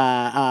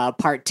into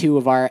part 2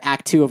 of our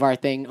act 2 of our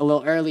thing a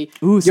little early.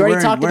 Ooh, so we're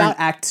in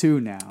act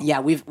 2 now. Yeah,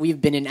 we've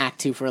been in act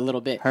 2 for a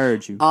little bit.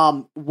 Heard you.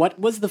 What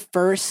was the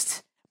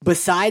first,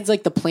 besides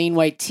like the plain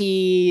white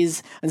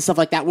tees and stuff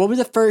like that? What were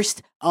the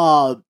first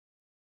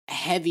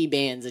heavy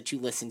bands that you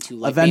listened to?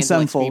 Like Avenged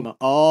Sevenfold.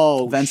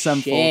 Oh, Avenged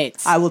Sevenfold.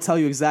 I will tell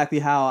you exactly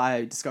how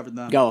I discovered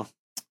them. Go.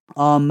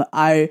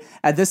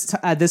 At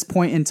this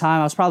point in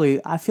time, I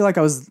feel like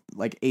I was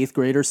like 8th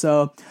grade or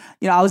so.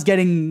 I was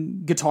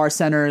getting Guitar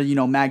Center,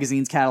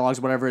 magazines, catalogs,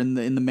 whatever in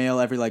the mail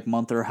every like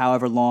month or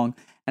however long.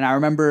 And I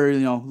remember,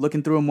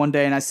 looking through them one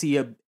day, and I see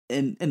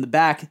in the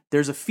back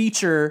there's a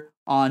feature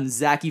on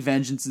Zachy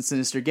Vengeance and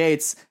Sinister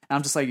Gates. And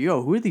I'm just like,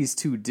 yo, who are these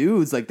two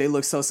dudes? Like, they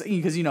look so,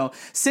 because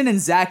Sin and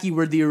Zachy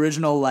were the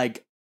original,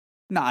 like,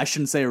 no, I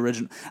shouldn't say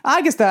original.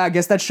 I guess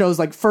that shows,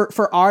 like,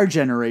 for our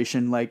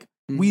generation, like,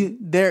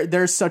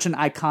 they're such an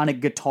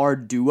iconic guitar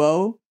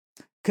duo,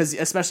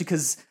 especially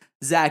because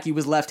Zachy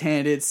was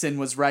left-handed, Sin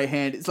was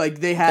right-handed. It's like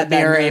they had the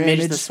mirror that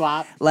image, the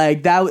swap.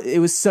 Like that, it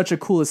was such a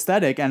cool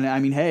aesthetic, and I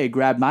mean, hey, it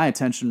grabbed my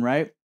attention,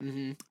 right?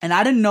 and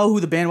I didn't know who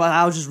the band was.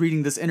 I was just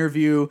reading this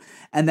interview,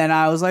 and then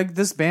I was like,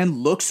 this band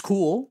looks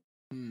cool.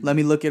 Let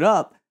me look it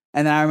up.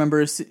 And then I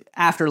remember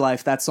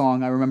Afterlife, that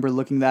song. I remember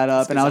looking that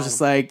up, and I was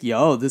just like,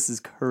 yo, this is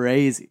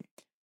crazy.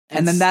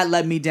 And then that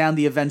led me down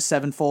the Avenged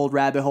Sevenfold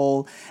rabbit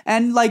hole.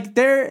 And like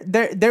they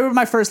were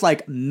my first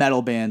like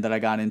metal band that I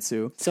got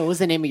into. So what was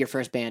the name of your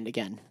first band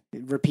again?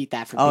 Repeat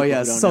that for people who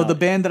don't know. So the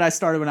band that I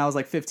started when I was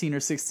like 15 or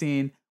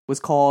 16 was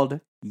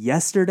called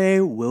Yesterday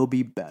Will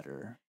Be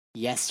Better.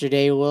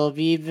 Yesterday Will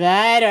Be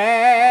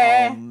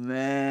Better. Oh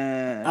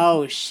man.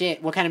 Oh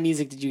shit. What kind of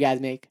music did you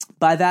guys make?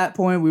 By that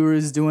point we were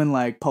just doing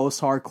like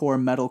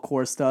post-hardcore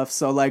metalcore stuff.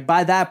 So like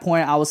by that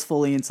point I was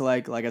fully into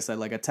like I said,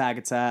 like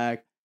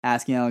Attack,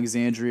 Asking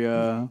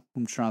Alexandria.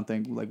 I'm trying to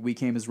think, like We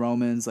Came as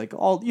Romans, like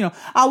all,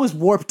 I was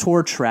Warped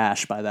Tour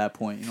trash by that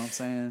point, you know what I'm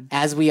saying?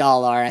 As we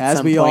all are at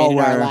some point in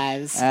our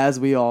lives. As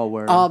we all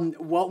were.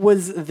 What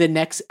was the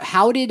next,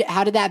 how did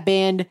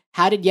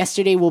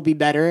Yesterday Will Be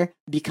Better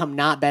become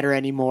not better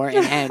anymore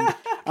and end?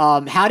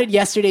 How did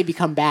Yesterday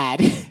become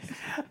bad?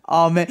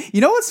 Oh man,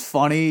 you know what's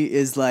funny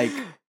is like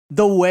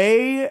the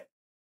way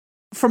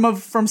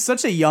from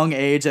such a young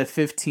age at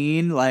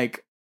 15,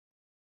 like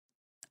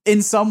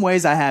in some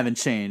ways I haven't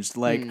changed.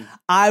 Like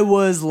I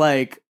was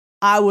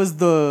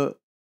the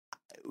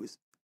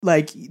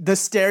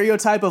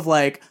stereotype of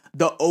like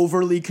the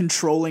overly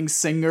controlling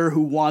singer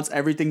who wants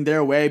everything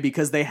their way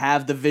because they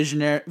have the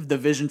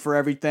vision for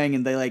everything,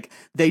 and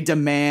they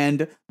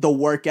demand the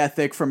work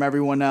ethic from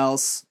everyone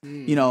else.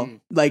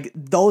 Like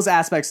those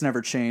aspects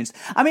never changed.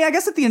 I mean, I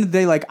guess at the end of the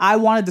day, like I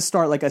wanted to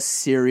start like a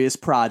serious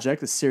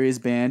project, a serious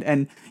band,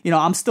 and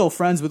I'm still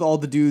friends with all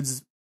the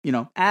dudes.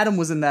 Adam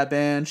was in that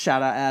band.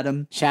 Shout out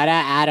Adam.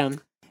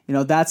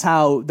 That's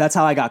how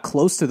I got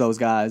close to those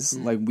guys.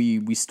 Like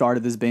we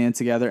started this band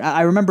together.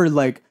 I remember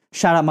like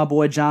shout out my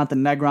boy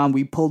Jonathan Negron.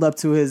 We pulled up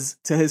to his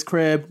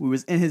crib. We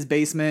was in his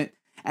basement,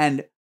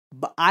 and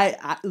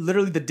I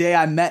literally the day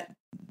I met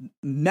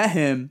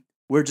him,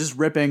 we're just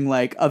ripping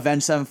like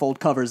Avenged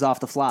Sevenfold covers off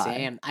the fly.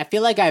 Damn, I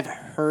feel like I've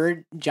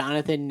heard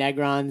Jonathan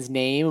Negron's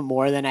name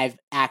more than I've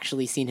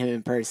actually seen him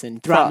in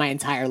person throughout my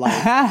entire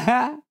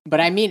life.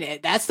 But I mean,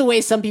 that's the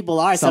way some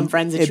people are. Some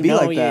friends that you know,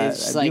 like that.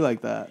 It'd be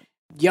like that.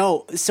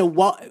 Yo, so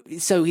what?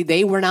 So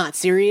they were not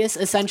serious,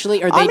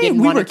 essentially, or they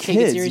didn't want to take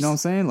it serious. You know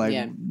what I'm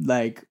saying?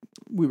 Like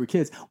we were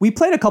kids. We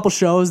played a couple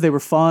shows. They were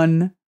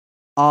fun.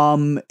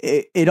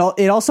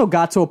 It also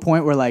got to a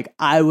point where like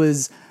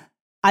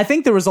I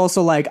think there was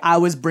also like I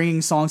was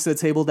bringing songs to the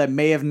table that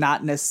may have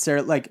not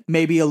necessarily like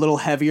maybe a little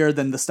heavier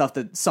than the stuff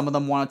that some of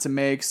them wanted to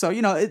make. So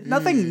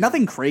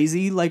nothing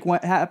crazy like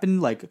what happened,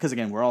 like because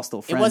again we're all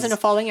still friends. It wasn't a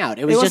falling out.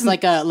 It was just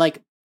like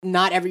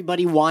not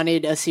everybody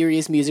wanted a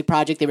serious music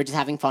project. They were just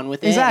having fun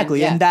with it.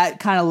 Exactly, and that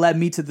kind of led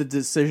me to the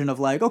decision of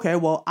like, okay,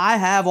 well I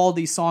have all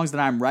these songs that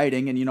I'm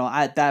writing, and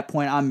at that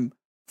point I'm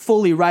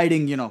fully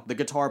writing, the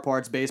guitar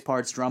parts, bass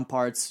parts, drum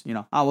parts.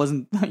 I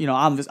wasn't,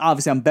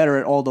 I'm better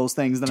at all those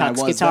things than Tux I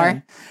was guitar.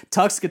 Then.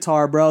 Tux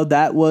guitar, bro.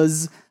 That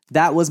was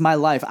my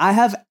life. I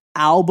have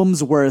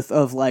albums worth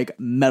of like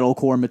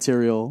metalcore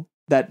material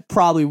that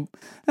probably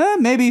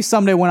maybe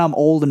someday when I'm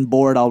old and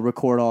bored I'll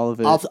record all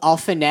of it. I'll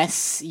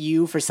finesse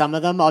you for some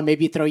of them. I'll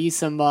maybe throw you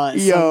some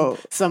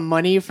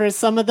money for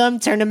some of them.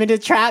 Turn them into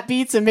trap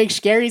beats and make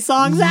scary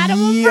songs out of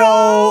them.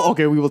 Bro.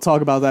 Okay, we will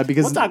talk about that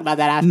because we'll talk about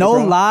that after. No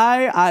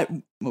lie,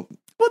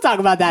 we'll talk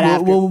about that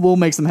after. We'll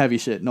make some heavy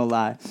shit. No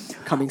lie,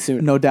 coming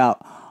soon. No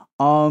doubt.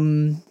 What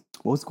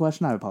was the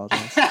question? I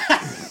apologize.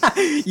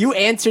 You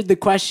answered the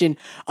question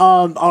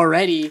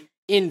already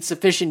in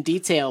sufficient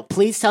detail.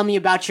 Please tell me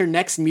about your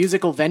next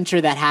musical venture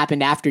that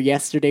happened after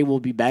Yesterday Will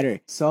Be Better.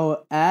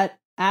 So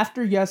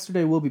after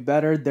Yesterday Will Be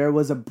Better, there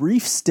was a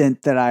brief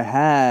stint that I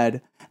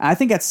had. I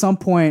think at some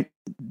point,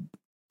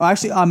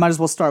 actually, I might as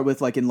well start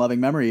with like In Loving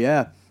Memory.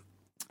 Yeah.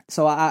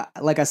 So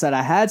like I said,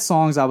 I had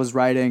songs I was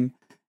writing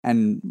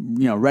and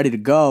ready to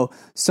go.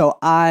 So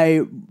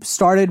I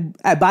started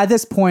by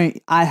this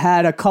point I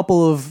had a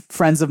couple of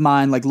friends of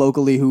mine like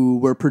locally who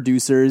were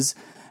producers,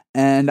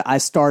 and I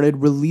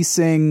started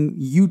releasing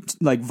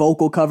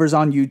vocal covers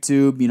on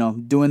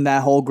YouTube, doing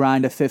that whole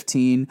grind at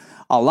 15.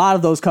 A lot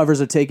of those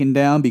covers are taken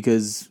down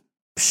because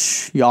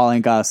y'all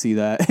ain't gotta see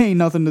that. Ain't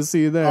nothing to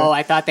see there. Oh,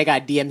 I thought they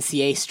got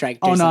DMCA striked.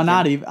 Oh no,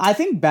 not even. I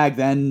think back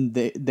then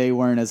they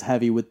weren't as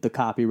heavy with the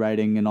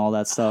copywriting and all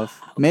that stuff.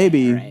 Okay,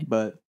 maybe, right.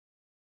 But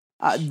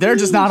they're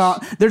just not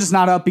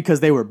up because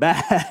they were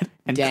bad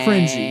and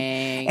cringy.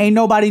 Ain't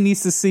nobody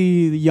needs to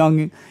see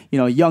young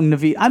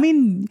Naveed. I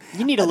mean,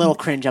 you need a little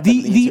cringe up.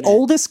 The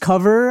oldest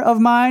cover of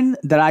mine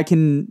that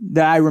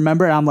I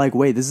remember, and I'm like,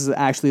 wait, this is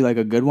actually like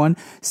a good one.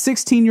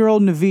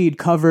 16-year-old Naveed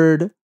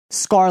covered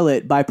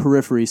Scarlet by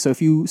Periphery. So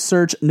if you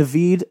search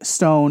Naveed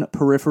Stone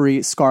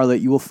Periphery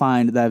Scarlet, you will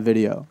find that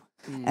video.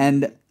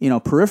 And, you know,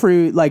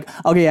 Periphery, like,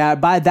 okay, yeah,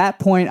 by that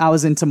point I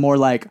was into more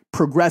like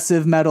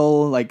progressive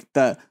metal, like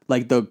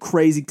the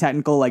crazy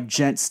technical, like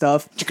gent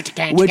stuff,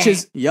 which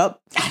is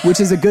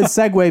a good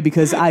segue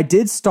because I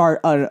did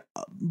start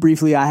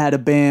briefly. I had a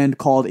band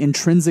called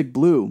Intrinsic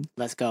Blue.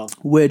 Let's go.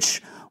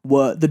 Which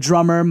was the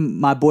drummer,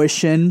 my boy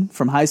Shin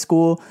from high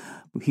school.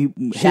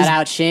 Shout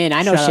out Shin.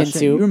 I know Shin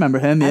too. You remember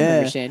him? I yeah.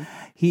 remember Shin.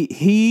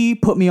 He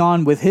put me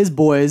on with his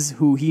boys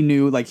who he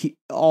knew, like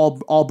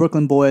all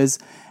Brooklyn boys,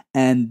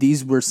 and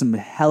these were some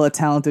hella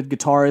talented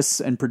guitarists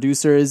and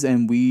producers,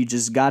 and we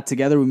just got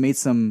together. We made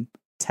some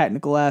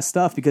technical ass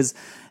stuff because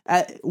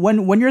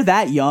when you're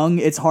that young,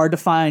 it's hard to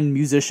find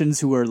musicians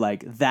who are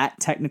like that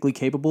technically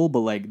capable,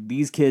 but like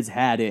these kids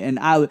had it,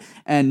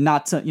 and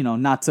not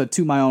to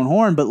toot my own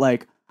horn, but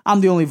like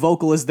I'm the only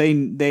vocalist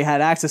they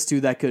had access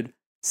to that could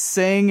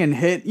sing and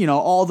hit, you know,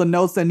 all the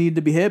notes that needed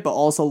to be hit, but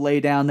also lay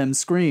down them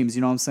screams,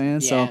 you know what I'm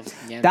saying? Yeah,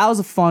 so that was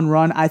a fun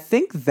run. I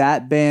think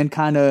that band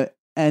kind of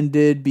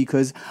ended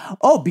because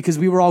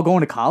we were all going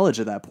to college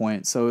at that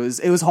point. So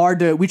it was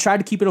hard we tried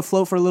to keep it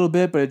afloat for a little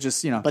bit, but it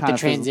just, you know. But the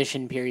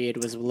transition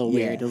period was a little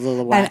weird, a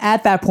little whack. And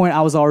at that point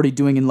I was already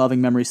doing In Loving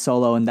Memory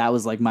solo, and that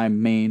was like my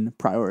main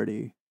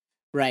priority.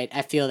 Right.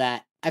 I feel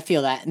that.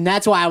 And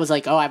that's why I was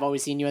like, oh, I've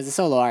always seen you as a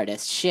solo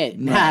artist. Shit.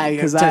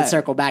 Because to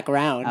circle back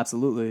around.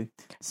 Absolutely.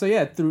 So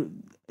yeah,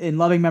 In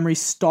Loving Memory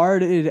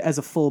started as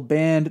a full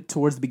band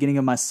towards the beginning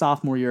of my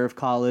sophomore year of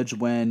college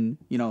when,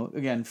 you know,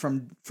 again,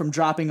 from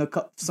dropping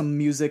some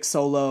music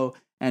solo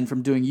and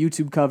from doing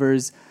YouTube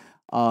covers,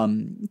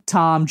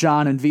 Tom,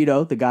 John, and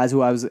Vito, the guys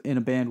who I was in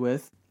a band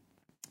with,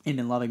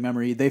 in Loving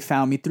Memory, they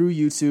found me through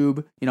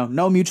YouTube. You know,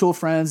 no mutual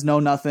friends, no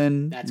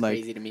nothing. That's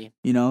crazy to me.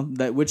 You know,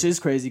 which is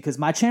crazy because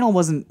my channel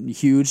wasn't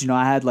huge. You know,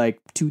 I had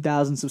like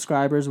 2,000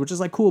 subscribers, which is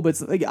like cool, but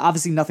it's like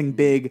obviously nothing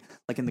big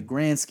like in the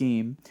grand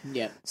scheme.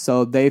 Yeah.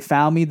 So they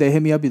found me. They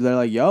hit me up. They're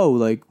like, "Yo,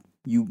 like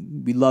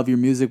we love your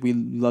music. We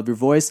love your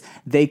voice."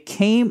 A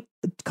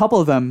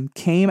couple of them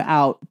came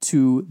out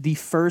to the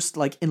first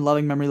like In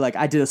Loving Memory. Like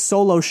I did a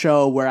solo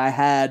show where I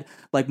had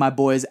like my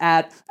boys.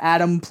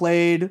 Adam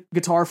played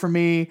guitar for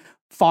me.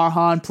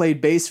 Farhan played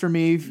bass for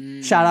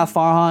me. Shout out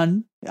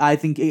Farhan. I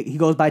think he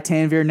goes by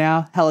Tanvir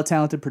now. Hella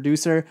talented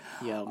producer.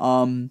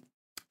 Yo.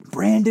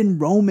 Brandon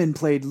Roman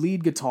played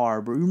lead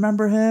guitar. Bro, you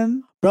remember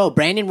him? Bro,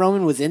 Brandon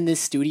Roman was in this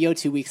studio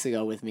 2 weeks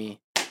ago with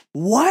me.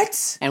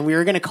 What? And we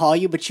were gonna call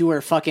you, but you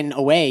were fucking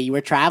away. You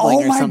were traveling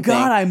or something. Oh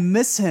my god, I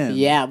miss him.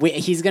 Yeah,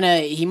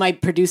 he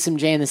might produce some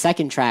Jay in the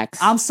Second tracks.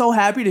 I'm so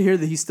happy to hear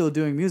that he's still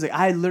doing music.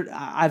 I've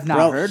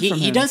not heard from him.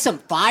 He does some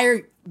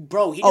fire.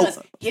 Bro,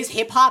 his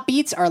hip hop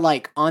beats are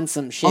like on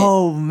some shit.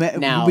 Oh man,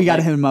 now we got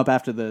to hit him up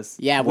after this.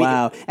 Yeah,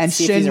 wow. And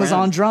Shin was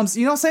on drums.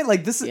 You know what I'm saying?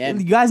 Like this,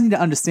 you guys need to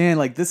understand.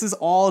 Like this is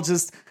all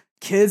just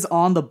kids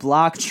on the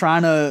block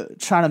trying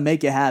to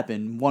make it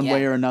happen one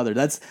way or another.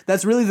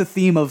 That's really the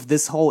theme of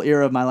this whole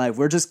era of my life.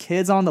 We're just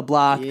kids on the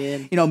block,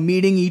 you know,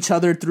 meeting each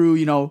other through,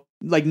 you know,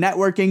 like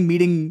networking,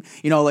 meeting,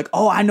 you know, like,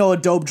 oh, I know a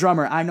dope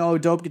drummer, I know a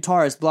dope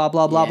guitarist, blah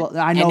blah blah blah.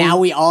 I know. And now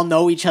we all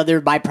know each other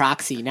by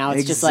proxy. Now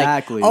it's just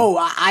like, oh,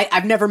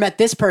 I've never met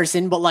this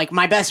person, but like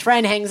my best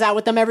friend hangs out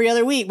with them every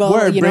other week. Well,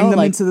 bring them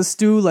into the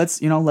stew.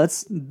 This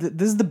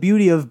is the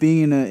beauty of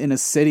being in a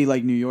city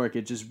like New York.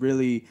 It just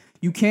really.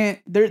 You can't.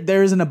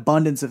 There is an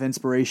abundance of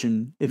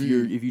inspiration if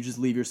you just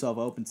leave yourself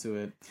open to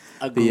it.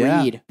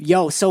 Agreed.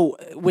 Yo, so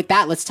with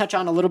that, let's touch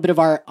on a little bit of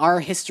our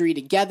history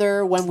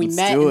together when we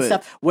met and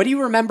stuff. What do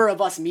you remember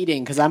of us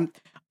meeting? Because I'm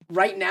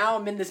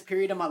in this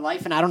period of my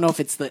life, and I don't know if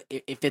it's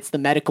the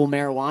medical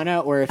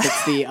marijuana or if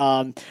it's the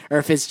or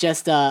if it's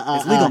just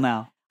it's legal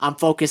now. I'm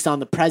focused on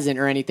the present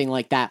or anything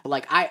like that. But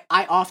like I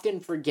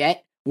often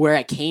forget where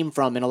I came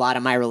from in a lot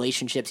of my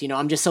relationships. You know,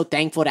 I'm just so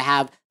thankful to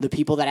have the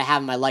people that I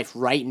have in my life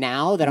right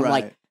now that I'm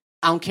like,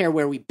 I don't care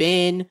where we've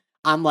been.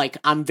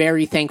 I'm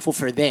very thankful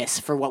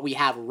for what we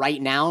have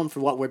right now and for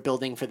what we're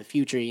building for the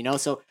future, you know?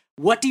 So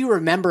what do you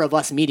remember of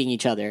us meeting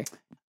each other?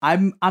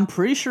 I'm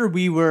pretty sure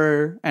we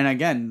were, and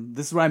again,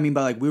 this is what I mean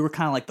by like, we were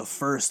kind of like the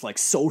first like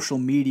social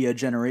media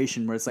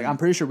generation where it's like, I'm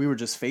pretty sure we were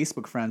just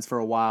Facebook friends for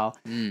a while.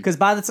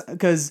 Because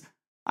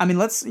I mean,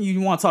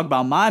 you want to talk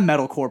about my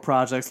metalcore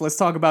projects. Let's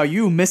talk about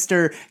you,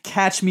 Mr.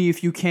 Catch Me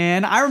If You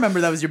Can. I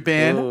remember that was your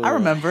band. Ooh, I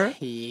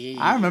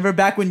remember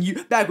back when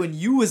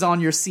you was on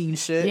your scene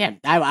shit. Yeah,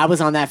 I was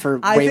on that for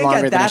way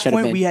longer than I should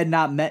have been. At that point, we had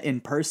not met in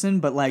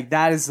person, but like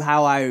that is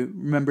how I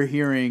remember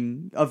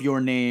hearing of your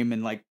name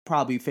and like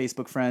probably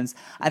Facebook friends.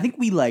 I think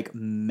we like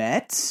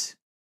met.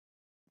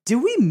 Did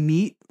we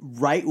meet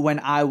right when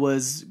I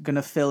was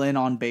gonna fill in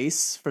on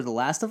bass for The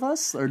Last of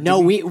Us? Or no,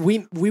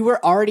 we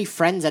were already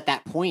friends at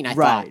that point. I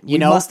thought, you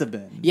know, must have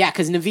been. Yeah,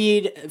 because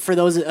Naveed, for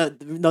those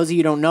of you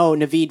who don't know,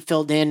 Naveed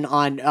filled in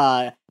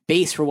on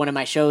bass for one of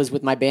my shows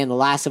with my band The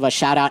Last of Us.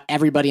 Shout out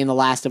everybody in The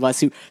Last of Us,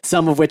 who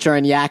some of which are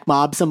in Yak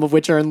Mob, some of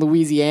which are in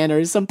Louisiana,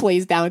 or some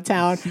place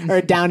downtown or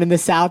down in the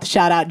South.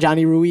 Shout out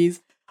Johnny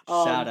Ruiz.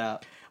 Shout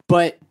out.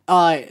 But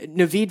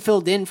Naveed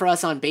filled in for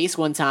us on bass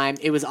one time.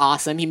 It was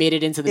awesome. He made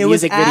it into the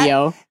music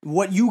video.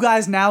 What you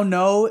guys now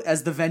know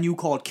as the venue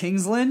called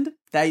Kingsland,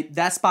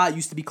 that spot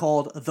used to be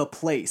called The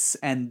Place.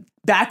 And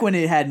back when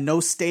it had no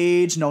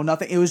stage, no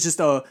nothing, it was just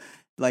a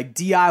like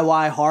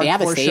DIY hardcore they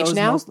have a stage shows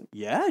now? Mostly.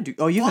 Yeah, dude.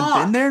 Oh, you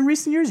haven't been there in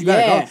recent years? You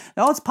gotta go.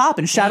 No, it's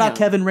popping. Shout out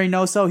Kevin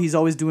Reynoso. He's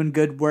always doing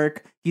good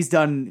work. He's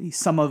done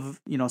some of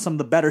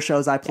the better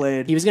shows I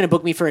played. He was gonna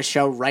book me for a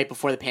show right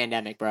before the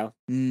pandemic, bro.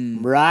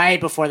 Right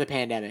before the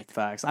pandemic.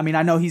 Facts. I mean,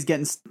 I know he's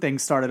getting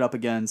things started up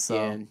again.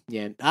 So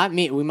yeah.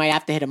 We might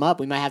have to hit him up.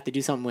 We might have to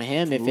do something with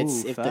him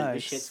if the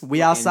shit's.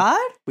 We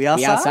outside. We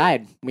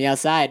outside.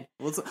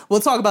 We'll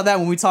talk about that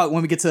when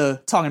we get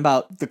to talking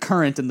about the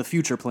current and the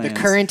future plans. The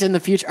current and the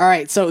future. All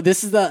right. So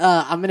this is the.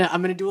 I'm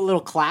gonna do a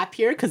little clap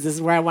here because this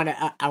is where I want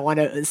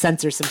to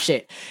censor some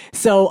shit.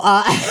 So.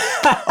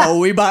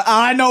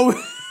 I know.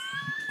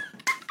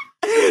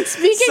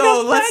 Speaking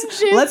of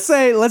friendship,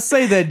 let's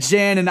say that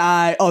Jan and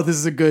I. Oh, this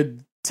is a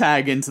good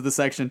tag into the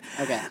section.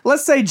 Okay.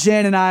 Let's say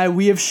Jan and I,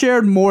 we have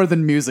shared more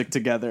than music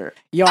together.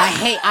 Yo,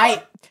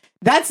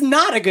 that's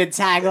not a good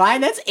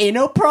tagline. That's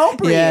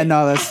inappropriate. Yeah,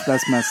 no,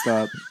 that's messed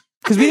up.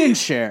 Because we didn't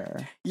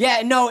share.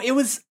 Yeah, no, it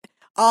was.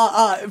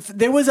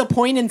 There was a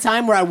point in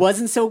time where I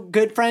wasn't so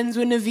good friends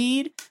with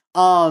Naveed.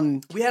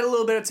 We had a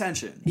little bit of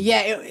tension.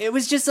 Yeah, it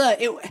was just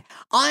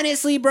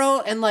honestly,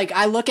 bro, and like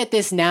I look at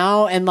this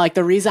now and like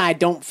the reason I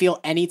don't feel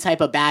any type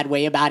of bad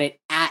way about it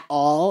at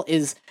all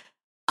is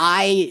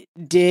I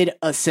did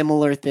a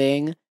similar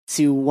thing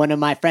to one of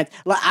my friends.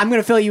 I'm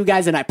going to fill you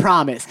guys in, I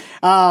promise.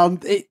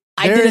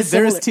 There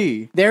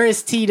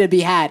is tea to be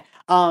had.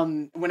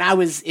 When I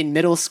was in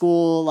middle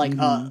school, like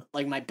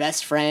my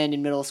best friend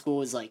in middle school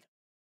was like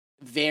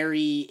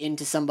very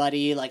into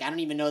somebody. Like I don't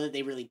even know that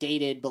they really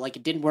dated, but like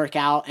it didn't work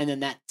out. And then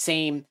that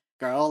same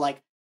girl,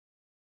 like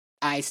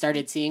I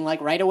started seeing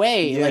like right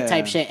away, like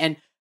type shit. And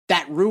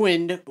that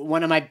ruined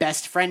one of my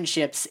best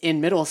friendships in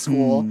middle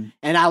school.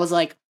 And I was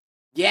like,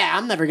 yeah,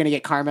 I'm never going to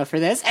get karma for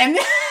this. And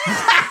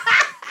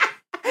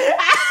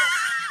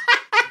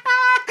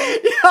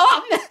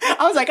I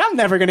was like, I'm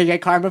never going to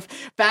get karma.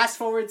 Fast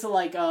forward to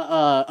like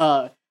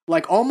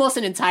almost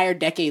an entire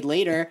decade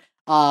later.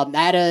 I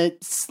had a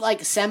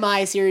like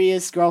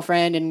semi-serious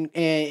girlfriend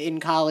in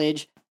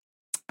college.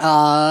 Should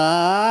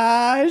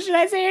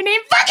I say her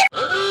name? Fuck it!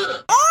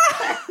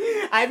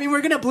 I mean,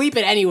 we're gonna bleep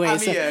it anyway.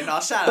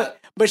 Shout out.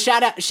 But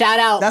shout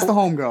out. That's the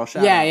homegirl.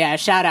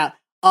 Shout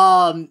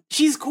out.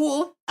 She's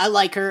cool. I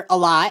like her a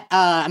lot.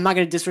 I'm not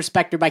gonna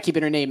disrespect her by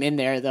keeping her name in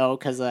there though,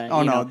 because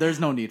there's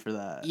no need for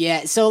that.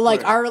 Yeah. So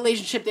like our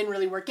relationship didn't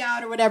really work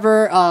out or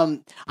whatever.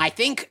 I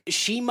think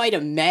she might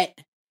have met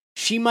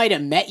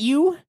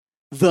you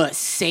the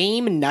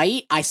same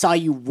night I saw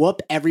you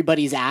whoop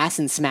everybody's ass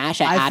and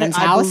smash at Adam's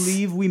house. I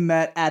believe we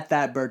met at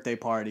that birthday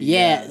party.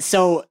 Yeah. Yes.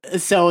 So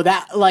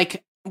that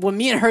like when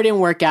me and her didn't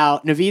work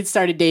out, Naveed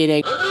started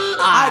dating.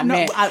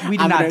 We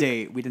did not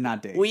date. We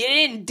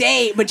didn't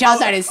date, but y'all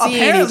started seeing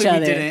each other.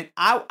 We didn't.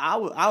 I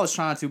was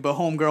trying to, but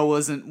homegirl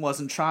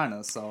wasn't trying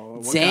to. So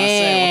what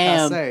Damn.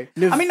 can I say?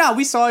 I mean,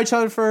 we saw each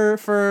other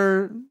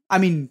for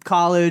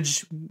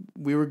college.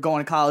 We were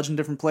going to college in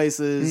different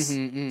places,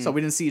 so we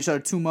didn't see each other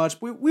too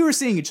much. We were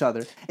seeing each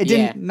other. It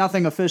didn't.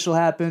 Nothing official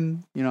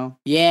happened.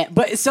 Yeah,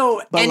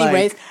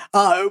 anyways,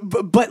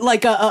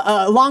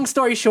 long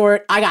story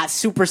short, I got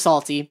super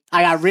salty.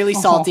 I got really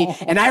salty,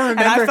 and I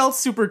remember. And I felt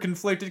super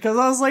conflicted because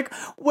I was like,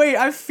 wait,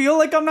 I feel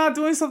like I'm not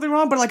doing something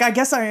wrong, but like I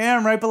guess I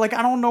am, right? But like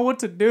I don't know what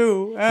to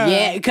do.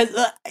 Yeah, because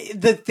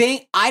the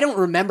thing, I don't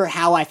remember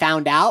how I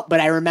found out, but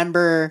I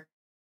remember.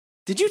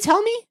 Did you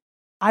tell me?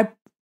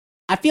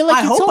 I feel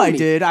like I hope I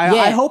did.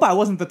 I hope I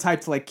wasn't the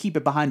type to like keep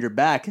it behind your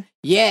back.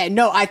 Yeah,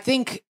 no, I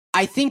think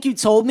you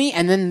told me,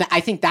 and then I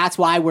think that's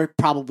why we're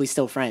probably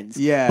still friends.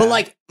 Yeah, but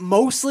like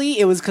mostly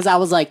it was because I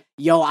was like,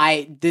 yo,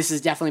 this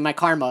is definitely my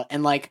karma,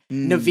 and like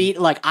Naveed,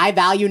 like I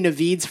value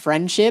Naveed's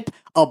friendship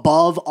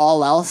above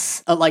all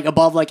else, like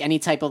above like any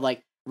type of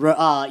like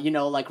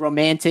like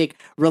romantic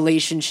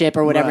relationship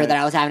or whatever that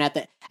I was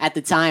having at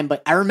the time.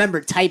 But I remember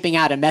typing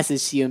out a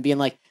message to you and being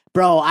like,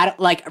 bro, I don't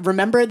like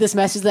remember this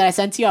message that I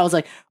sent to you. I was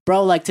like,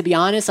 bro, like to be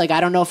honest, like I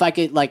don't know if I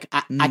could like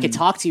I could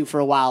talk to you for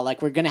a while.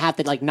 Like we're gonna have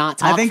to like not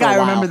talk. I think for a I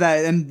while. remember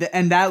that,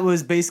 and that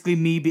was basically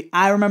me.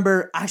 I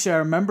remember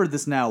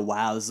this now.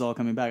 Wow, this is all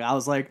coming back. I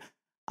was like,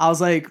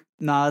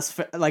 nah, that's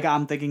like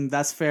I'm thinking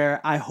that's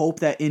fair. I hope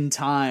that in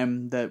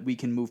time that we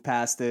can move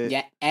past it.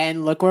 Yeah,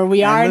 and look where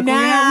we are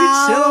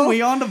now. We chilling.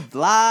 We on the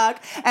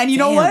block, and you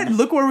know what?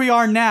 Look where we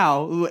are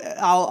now.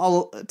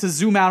 I'll to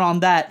zoom out on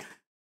that.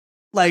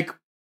 Like.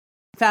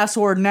 Fast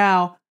forward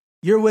now,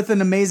 you're with an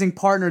amazing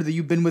partner that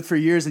you've been with for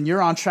years, and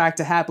you're on track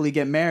to happily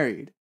get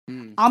married.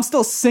 I'm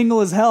still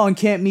single as hell and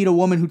can't meet a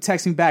woman who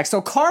texts me back.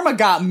 So karma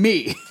got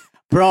me.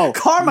 Bro,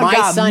 karma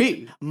got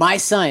me. My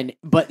son,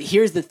 but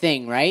here's the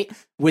thing, right?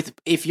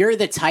 If you're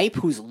the type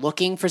who's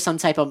looking for some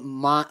type of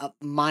I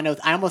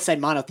almost said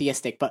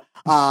monotheistic, but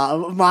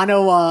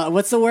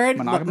what's the word?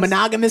 Monogamous?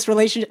 Monogamous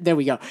relationship. There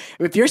we go.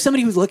 If you're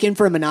somebody who's looking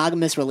for a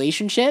monogamous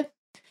relationship,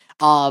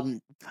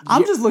 I'm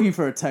just looking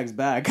for a text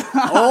back.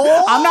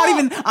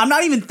 I'm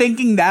not even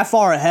thinking that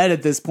far ahead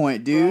at this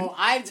point, dude. Bro,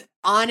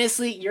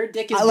 honestly, your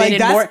dick has been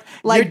in more.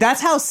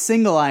 That's how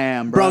single I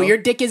am, bro. Your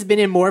dick has been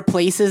in more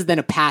places than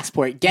a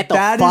passport. Get the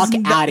fuck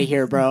out of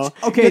here, bro.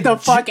 Okay, get the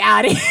fuck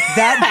out of here.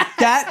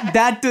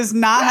 That does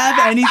not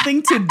have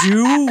anything to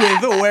do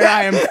with where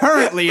I am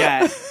currently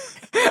at.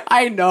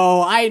 I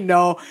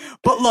know.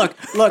 But look.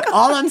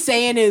 All I'm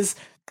saying is,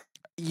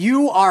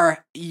 you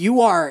are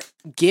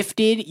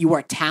gifted. You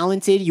are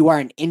talented. You are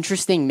an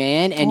interesting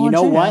man. And you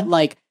know what?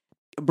 Like,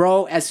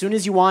 bro, as soon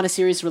as you want a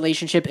serious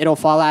relationship, it'll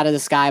fall out of the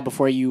sky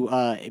before you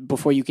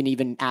can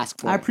even ask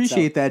for it. I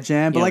appreciate that,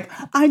 Jan. But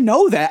I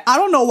know that. I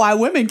don't know why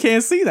women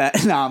can't see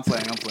that. No, I'm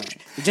playing.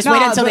 Just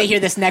wait until they hear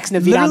this next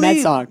Naveed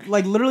Ahmed song.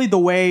 Like literally the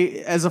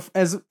way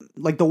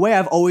the way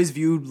I've always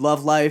viewed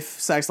love life,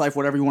 sex life,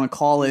 whatever you want to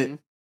call it. Mm-hmm.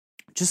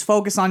 Just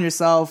focus on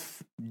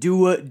yourself. Do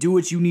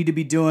what you need to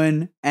be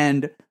doing,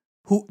 and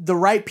the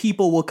right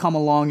people will come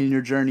along in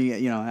your journey,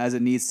 as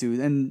it needs to.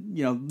 And,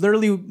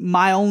 literally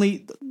my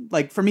only,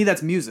 for me,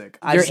 that's music.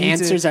 Your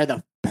answers are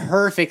the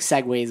perfect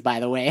segues, by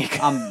the way.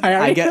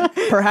 I get,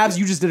 perhaps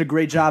you just did a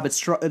great job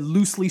at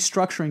loosely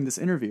structuring this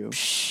interview.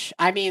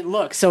 I mean,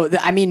 look,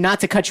 not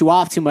to cut you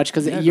off too much,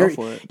 because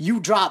you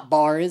drop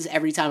bars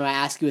every time I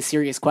ask you a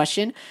serious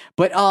question.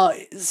 But,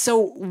 so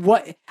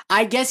what,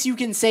 I guess you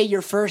can say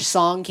your first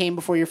song came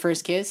before your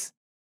first kiss?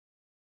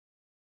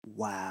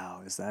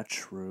 Wow, is that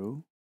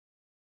true?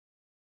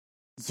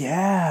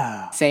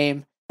 Yeah.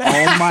 Same.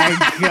 Oh my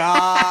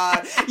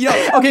god.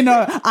 Okay,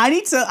 no.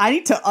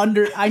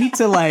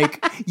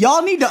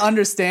 Y'all need to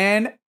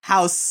understand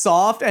how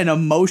soft and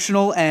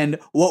emotional and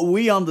what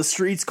we on the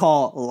streets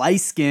call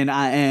light skin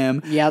I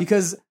am. Yeah.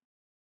 Because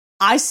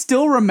I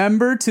still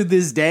remember to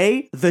this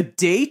day the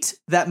date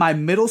that my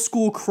middle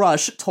school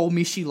crush told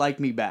me she liked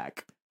me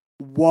back.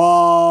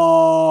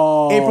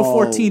 Whoa. April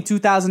 14th,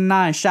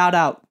 2009. Shout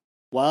out.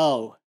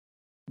 Whoa.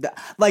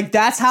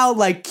 That's how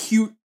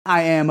cute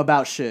I am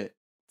about shit.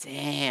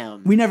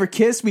 Damn. We never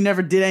kissed. We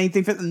never did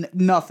anything.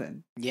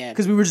 Nothing. Yeah.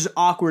 Because we were just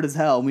awkward as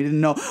hell. We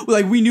didn't know.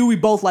 We knew we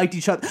both liked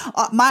each other.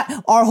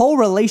 Our whole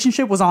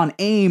relationship was on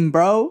AIM,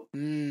 bro.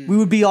 We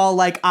would be all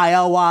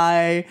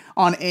ILY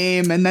on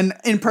AIM, and then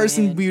in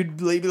person we would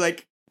be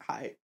like,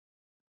 hi.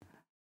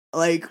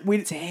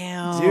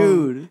 Damn,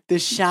 dude, the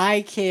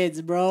shy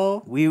kids,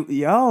 bro.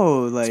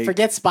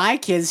 Forget spy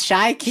kids,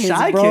 shy kids,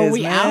 bro.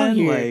 We man. Out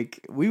here.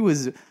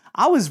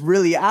 I was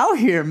really out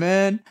here,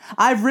 man.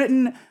 I've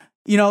written,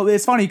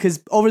 it's funny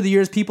because over the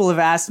years people have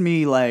asked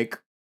me yo,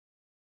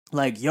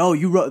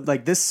 you wrote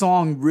this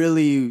song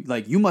really,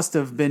 you must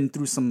have been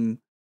through some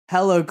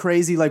hella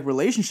crazy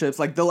relationships.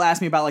 They'll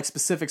ask me about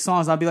specific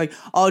songs. I'll be like,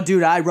 oh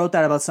dude, I wrote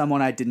that about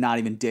someone I did not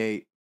even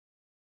date.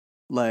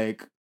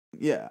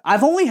 Yeah,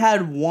 I've only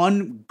had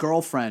one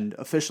girlfriend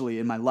officially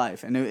in my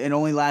life, and it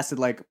only lasted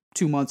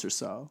 2 months or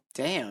so.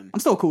 Damn. I'm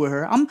still cool with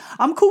her. I'm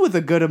cool with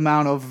a good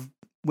amount of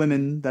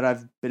women that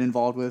I've been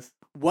involved with.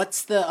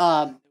 What's the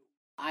I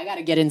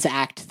gotta get into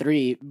Act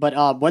 3,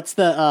 but what's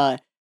the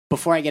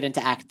before I get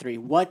into Act 3,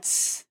 what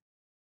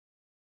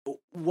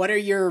are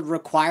your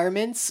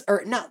requirements?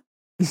 Or no,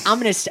 I'm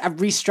gonna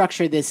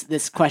restructure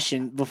this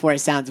question before it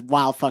sounds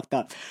wild fucked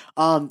up.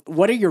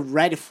 What are your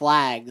red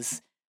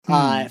flags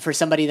for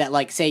somebody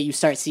that say you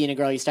start seeing a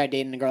girl, you start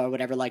dating a girl or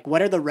whatever?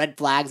 What are the red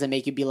flags that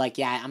make you be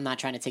yeah, I'm not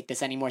trying to take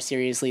this any more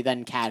seriously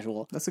than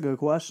casual? That's a good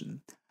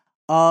question.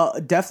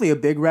 Definitely a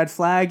big red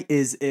flag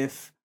is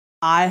if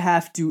I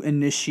have to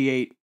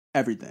initiate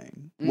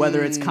everything,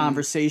 whether it's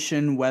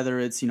conversation, whether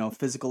it's,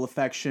 physical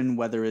affection,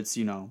 whether it's,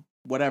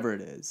 whatever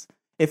it is.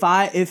 If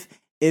I'll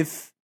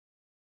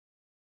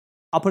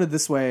put it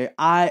this way,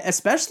 I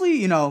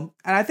especially, and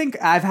I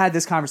think I've had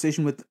this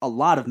conversation with a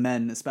lot of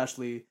men,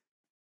 especially,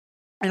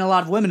 and a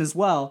lot of women as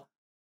well,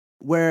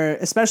 where,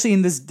 especially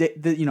in this,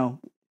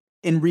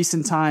 in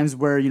recent times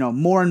where,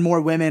 more and more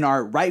women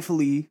are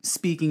rightfully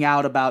speaking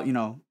out about,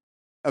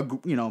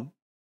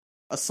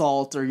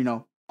 assault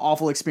or,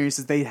 awful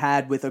experiences they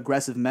had with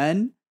aggressive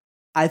men.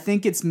 I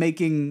think it's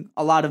making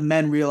a lot of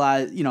men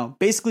realize,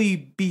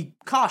 basically be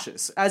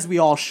cautious, as we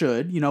all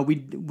should.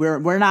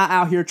 We're not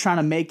out here trying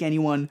to make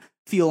anyone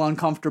feel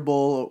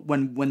uncomfortable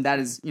when that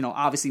is,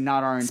 obviously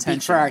not our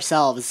intention. Speak for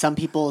ourselves. Some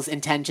people's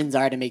intentions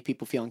are to make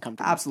people feel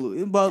uncomfortable.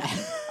 Absolutely. Well,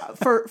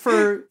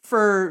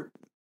 for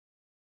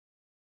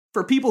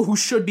people who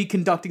should be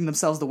conducting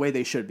themselves the way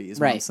they should be, is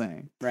what I'm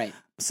saying. Right.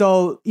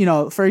 So,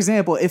 for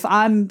example, if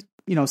I'm,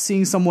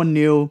 seeing someone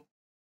new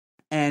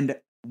and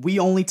we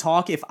only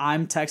talk if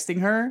I'm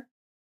texting her,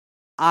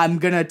 I'm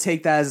going to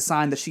take that as a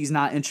sign that she's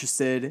not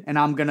interested, and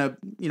I'm going to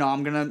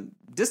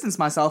distance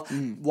myself.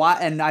 Why?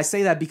 And I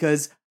say that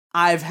because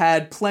I've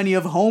had plenty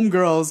of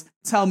homegirls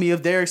tell me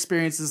of their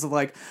experiences of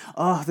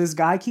oh, this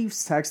guy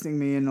keeps texting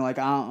me and I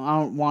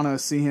don't want to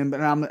see him,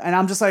 but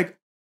I'm just like,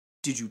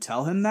 did you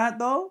tell him that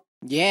though?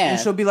 Yeah. And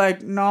she'll be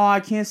like, no,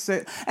 I can't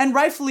say. And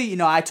rightfully,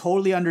 I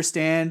totally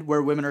understand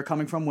where women are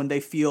coming from when they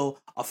feel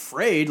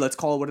afraid, let's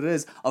call it what it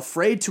is,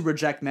 afraid to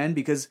reject men,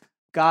 because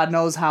God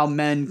knows how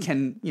men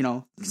can,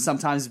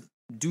 sometimes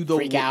do the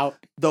freak out.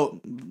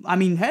 Though, I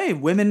mean, hey,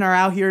 women are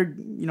out here,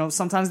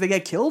 sometimes they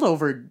get killed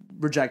over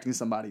rejecting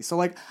somebody. So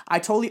like, I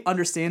totally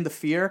understand the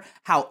fear.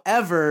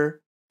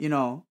 However,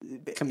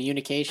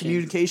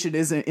 communication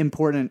is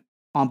important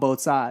on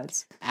both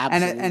sides.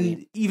 Absolutely.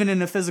 And even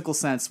in a physical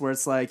sense where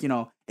it's like,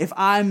 if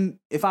I'm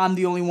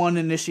the only one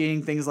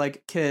initiating things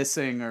like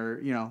kissing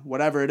or,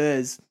 whatever it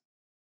is,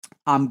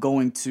 I'm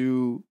going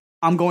to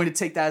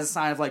take that as a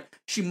sign of like,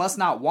 she must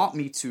not want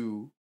me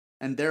to,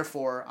 and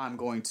therefore I'm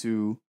going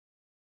to,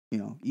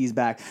 ease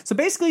back. So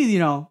basically,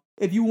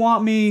 if you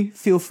want me,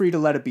 feel free to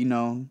let it be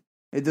known.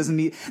 It doesn't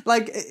need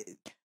like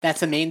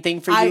that's the main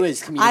thing for you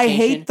is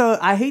communication.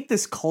 I hate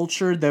this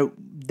culture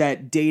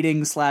that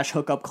dating /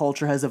 hookup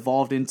culture has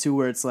evolved into,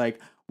 where it's like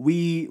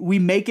we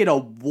make it a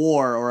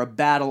war or a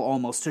battle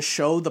almost to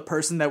show the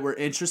person that we're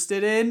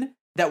interested in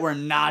that we're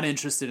not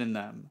interested in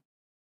them.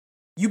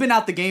 You've been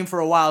out the game for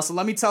a while, so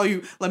let me tell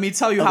you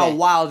okay. How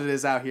wild it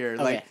is out here.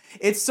 Okay. Like,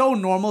 it's so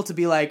normal to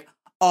be like,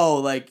 oh,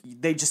 like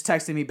they just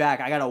texted me back.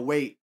 I gotta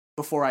wait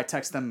before I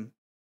text them,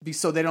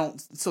 so they don't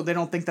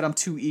think that I'm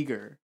too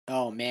eager.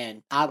 Oh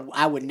man,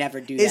 I would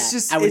never do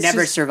that. I would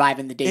never survive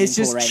in the dating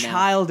pool right now. It's just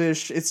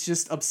childish. It's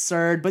just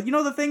absurd. But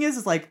the thing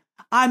is like,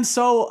 I'm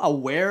so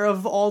aware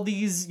of all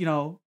these,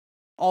 let's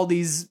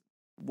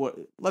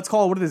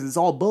call it what it is. It's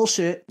all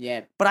bullshit.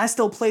 Yeah. But I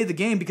still play the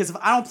game, because if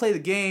I don't play the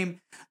game,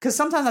 because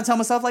sometimes I tell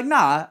myself like,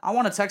 nah, I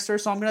want to text her,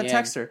 so I'm going to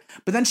text her.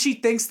 But then she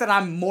thinks that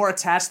I'm more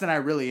attached than I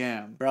really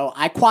am. Bro,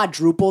 I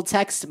quadruple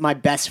text my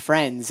best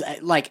friends,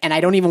 like, and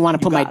I don't even want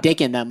to put my dick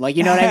in them. Like,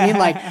 you know what I mean?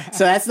 Like,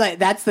 so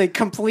that's the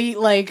complete,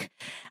 like,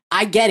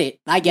 I get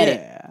it. I get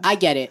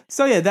it.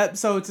 So yeah,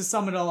 so to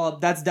sum it all up,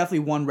 that's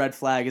definitely one red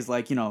flag, is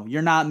like,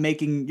 you're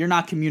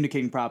not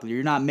communicating properly.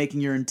 You're not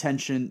making your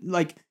intention,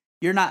 like,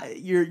 you're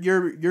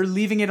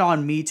leaving it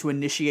on me to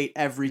initiate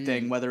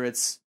everything, whether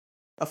it's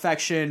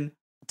affection,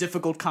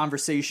 difficult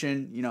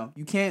conversation.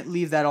 You can't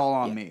leave that all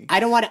on me. I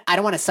don't want to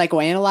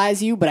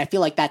psychoanalyze you, but I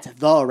feel like that's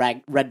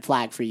the red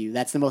flag for you.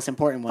 That's the most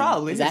important one.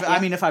 Probably.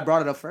 If I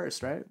brought it up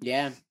first, right?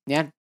 Yeah.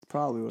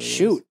 Probably what it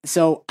Shoot. is.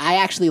 So I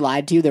actually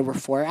lied to you. There were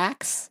 4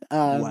 acts.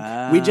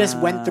 Wow. We just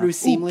went through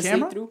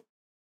seamlessly through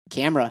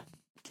camera.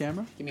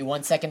 Camera? Give me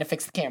 1 second to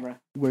fix the camera.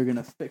 We're going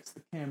to fix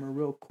the camera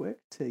real quick.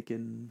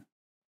 Taking a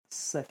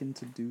second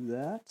to do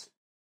that.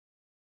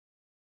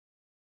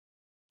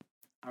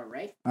 All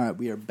right,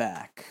 we are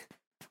back.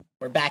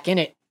 We're back in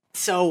it.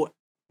 So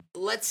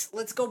let's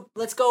go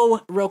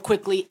real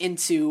quickly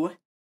into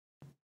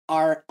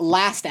our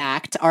last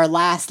act, our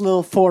last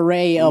little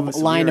foray of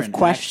line of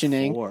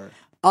questioning.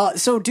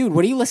 So dude,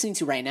 what are you listening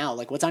to right now?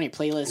 Like, what's on your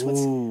playlist?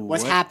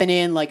 What's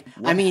happening? Like,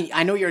 what? I mean,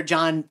 I know you're a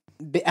John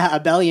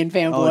Bellion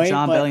fanboy. Oh,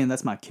 John Bellion,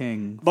 that's my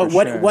king. But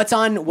what's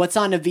on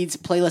Naveed's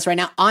playlist right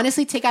now?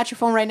 Honestly, take out your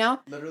phone right now.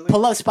 Literally?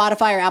 Pull up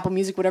Spotify or Apple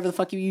Music, whatever the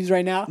fuck you use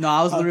right now. No,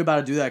 I was literally about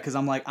to do that because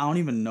I'm like, I don't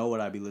even know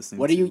what I'd be listening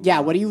to. What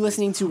are you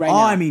listening to right now?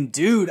 Oh, I mean,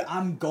 dude,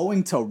 I'm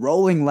going to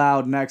Rolling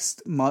Loud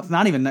next month.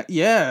 Not even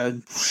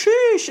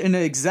sheesh. In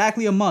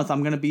exactly a month,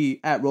 I'm gonna be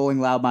at Rolling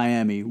Loud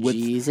Miami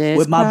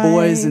with my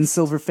boys in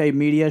Silver Fade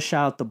Media.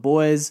 Shout out the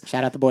boys.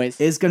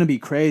 It's gonna be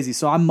crazy.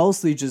 So I'm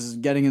mostly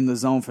just getting in the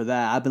zone for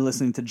that. I've been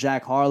listening to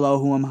Jack Harlow,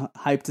 who I'm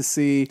hyped to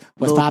see.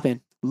 What's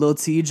poppin'? Lil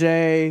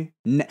TJ.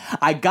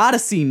 I gotta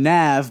see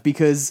Nav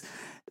because,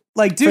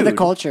 like, dude, for the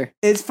culture.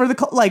 It's for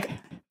the like.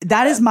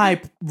 That is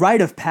my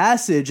rite of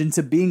passage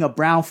into being a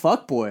brown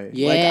fuckboy.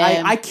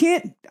 Yeah,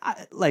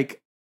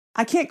 like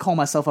I can't call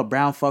myself a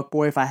brown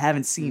fuckboy if I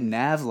haven't seen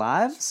Nav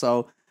live.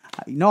 So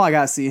I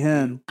gotta see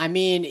him. I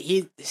mean,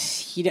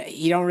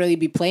 he don't really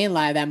be playing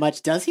live that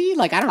much, does he?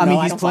 Like, I don't know. I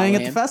mean, he's playing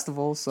at the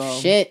festival. So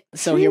shit.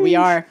 So here we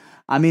are.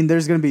 I mean,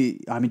 there's gonna be.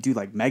 I mean, dude,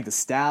 like Meg Thee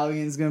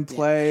Stallion's gonna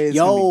play. It's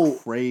gonna be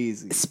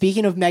crazy.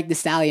 Speaking of Meg Thee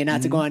Stallion,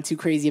 not to go on too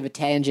crazy of a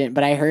tangent,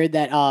 but I heard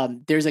that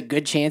there's a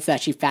good chance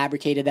that she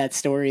fabricated that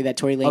story that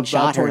Tory Lanez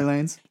shot her. Tory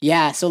Lanez?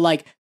 Yeah. So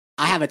like,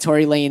 I have a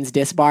Tory Lanez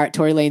diss bar.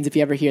 Tory Lanez, if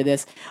you ever hear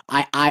this,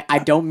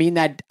 I don't mean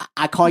that.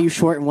 I call you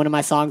short in one of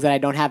my songs that I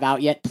don't have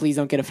out yet. Please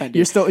don't get offended.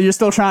 You're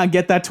still trying to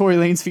get that Tory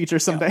Lanez feature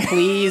someday. No,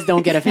 please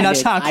don't get offended. You're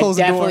not trying to close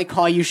the door. I definitely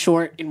call you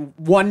short in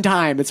one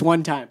time. It's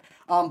one time.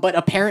 But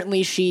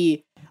apparently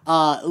she.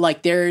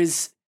 Like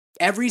there's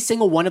every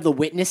single one of the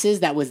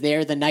witnesses that was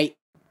there the night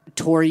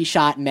Tory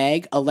shot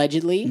Meg,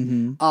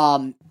 allegedly,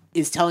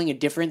 is telling a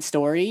different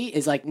story,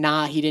 is like,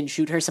 nah, he didn't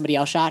shoot her, somebody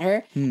else shot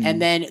her.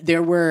 And then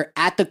there were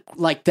at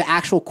the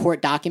actual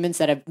court documents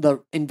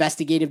the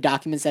investigative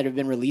documents that have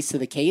been released to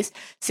the case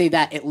say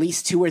that at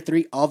least 2 or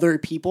 3 other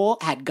people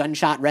had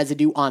gunshot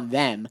residue on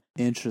them.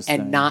 Interesting.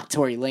 And not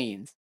Tory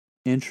Lanez.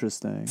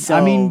 Interesting. So,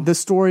 I mean, the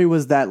story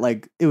was that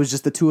like it was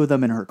just the 2 of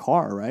them in her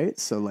car, right?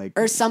 So like,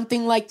 or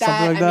something like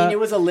that. I mean, it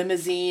was a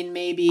limousine,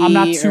 maybe. I'm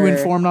not too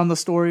informed on the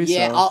story.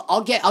 Yeah, so.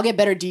 I'll get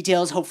better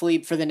details hopefully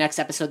for the next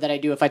episode that I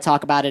do if I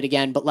talk about it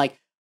again. But like,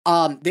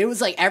 there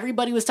was like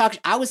everybody was talking.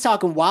 I was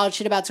talking wild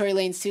shit about Tory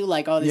Lanez too,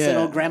 like this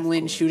little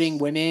gremlin shooting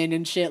women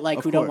and shit,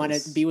 like who don't want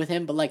to be with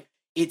him. But like,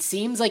 it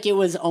seems like it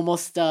was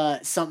almost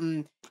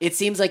something. It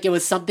seems like it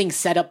was something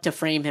set up to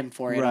frame him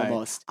for it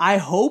almost. I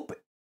hope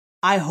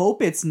I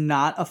hope it's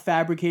not a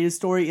fabricated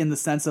story in the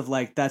sense of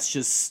like that's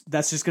just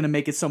going to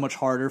make it so much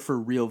harder for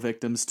real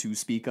victims to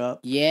speak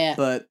up. Yeah.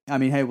 But I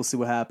mean, hey, we'll see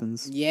what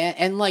happens. Yeah,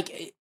 and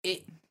like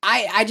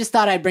I just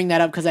thought I'd bring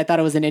that up because I thought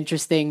it was an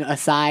interesting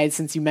aside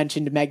since you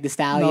mentioned Meg Thee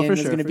Stallion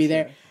was going to be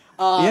there.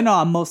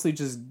 I'm mostly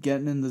just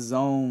getting in the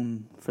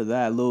zone for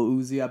that. Lil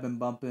Uzi, I've been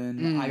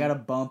bumping. I got to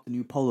bump the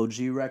new Polo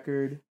G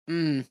record.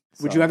 So.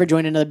 Would you ever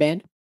join another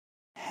band?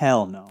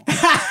 Hell no.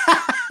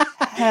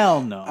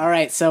 Hell no. All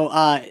right, so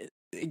I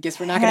guess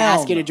we're not going to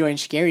ask you to join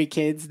Scary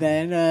Kids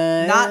then.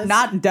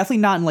 Definitely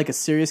not in like a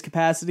serious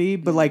capacity,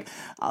 but like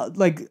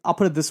I'll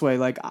put it this way,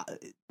 like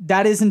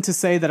that isn't to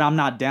say that I'm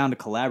not down to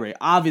collaborate.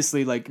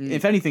 Obviously, like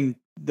if anything,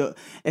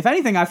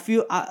 I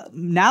feel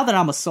now that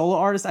I'm a solo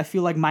artist, I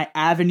feel like my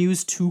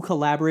avenues to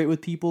collaborate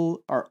with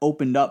people are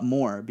opened up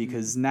more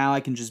because now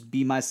I can just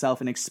be myself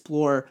and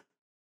explore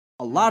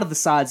a lot of the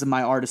sides of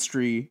my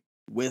artistry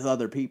with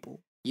other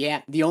people.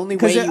 Yeah, the only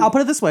way I'll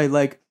put it this way,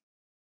 like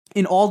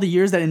in all the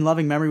years that In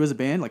Loving Memory was a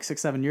band, like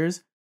 6-7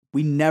 years,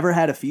 we never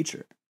had a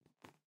feature.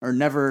 Or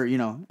never,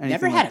 anything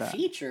Never like had a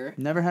feature?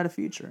 Never had a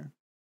feature.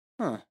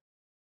 Huh.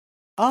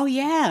 Oh,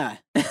 yeah.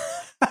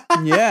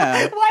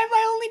 Yeah. Why am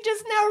I only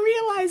just now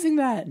realizing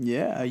that?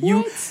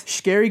 Yeah.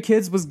 Scary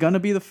Kids was gonna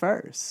be the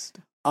first.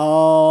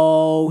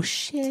 Oh,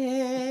 shit.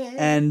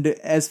 And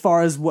as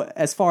far as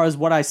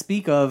what I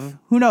speak of,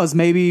 who knows,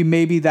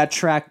 maybe that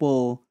track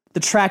the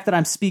track that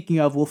I'm speaking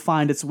of will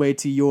find its way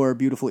to your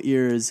beautiful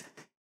ears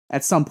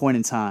at some point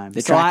in time.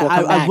 So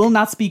I will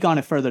not speak on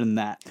it further than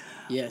that.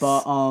 Yes.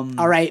 But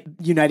all right,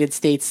 United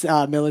States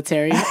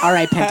military. All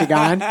right,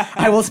 Pentagon.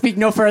 I will speak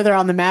no further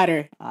on the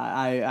matter.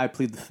 I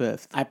plead the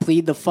fifth. I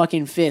plead the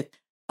fucking fifth.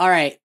 All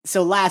right.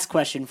 So last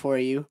question for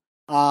you.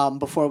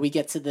 Before we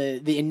get to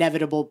the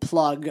inevitable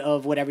plug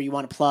of whatever you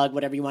want to plug,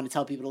 whatever you want to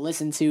tell people to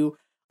listen to,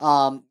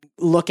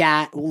 look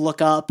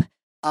up,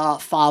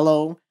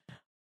 follow.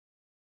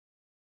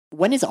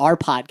 When is our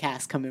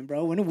podcast coming,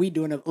 bro? When are we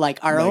doing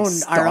our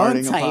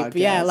own type?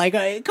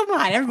 Yeah, come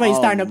on, everybody's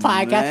starting a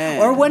podcast. Man.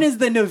 Or when is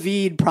the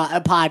Naveed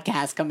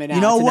podcast coming out?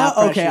 You know what?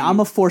 Okay, I'm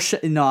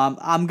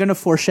gonna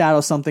foreshadow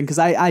something because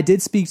I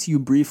did speak to you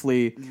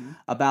briefly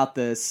about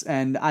this,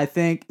 and I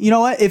think you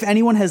know what? If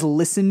anyone has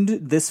listened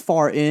this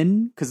far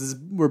in, because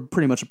we're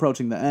pretty much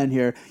approaching the end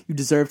here, you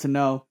deserve to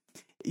know.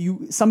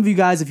 Some of you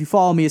guys, if you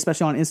follow me,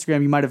 especially on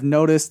Instagram, you might have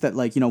noticed that,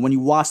 when you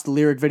watch the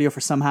lyric video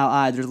for Somehow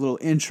I, there's a little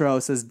intro,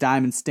 it says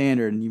Diamond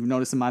Standard, and you've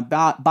noticed in my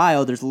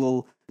bio, there's a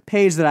little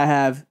page that I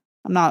have.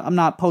 I'm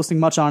not posting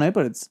much on it,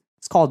 but it's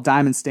called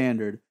Diamond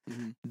Standard.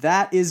 Mm-hmm.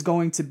 That is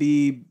going to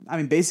be,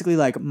 basically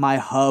like my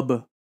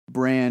hub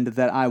brand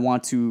that I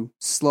want to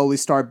slowly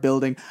start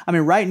building.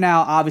 Right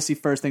now, obviously,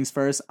 first things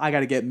first, I got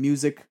to get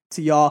music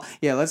to y'all.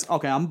 Yeah,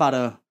 I'm about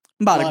to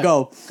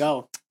go.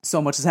 Go.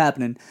 So much is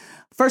happening.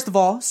 First of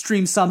all,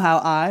 stream Somehow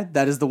I.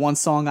 That is the one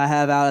song I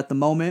have out at the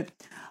moment.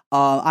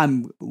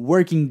 I'm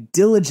working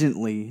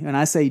diligently, and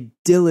I say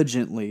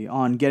diligently,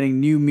 on getting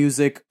new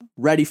music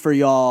ready for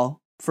y'all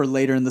for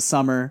later in the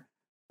summer.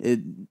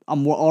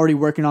 I'm already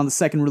working on the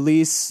second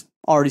release,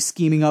 already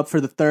scheming up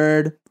for the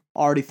third,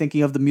 already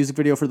thinking of the music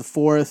video for the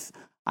fourth.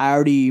 I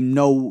already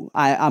know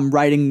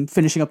I'm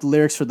finishing up the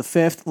lyrics for the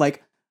fifth.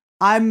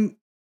 I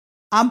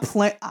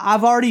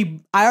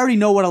already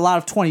know what a lot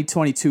of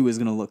 2022 is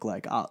going to look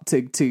like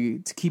to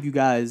give you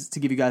guys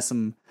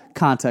some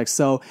context.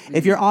 So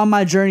if you're on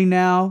my journey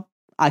now,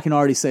 I can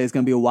already say it's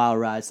going to be a wild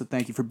ride. So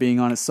thank you for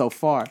being on it so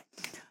far.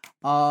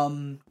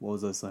 What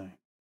was I saying?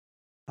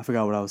 I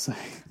forgot what I was saying.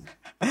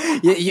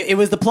 It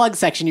was the plug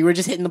section. You were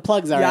just hitting the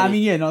plugs already.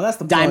 Yeah, that's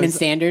the Diamond plugs.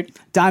 Standard.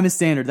 Diamond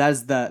Standard.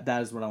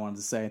 That is what I wanted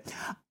to say.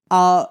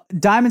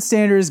 Diamond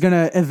Standard is going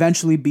to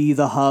eventually be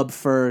the hub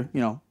for,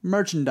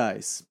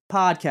 merchandise,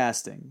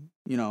 podcasting,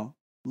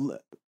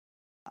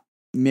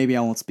 maybe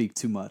I won't speak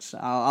too much.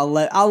 I'll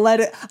let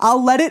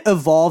it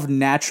evolve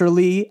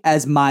naturally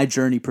as my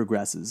journey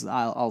progresses.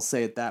 I'll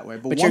say it that way.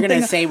 But you're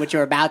going to say what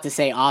you're about to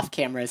say off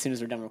camera as soon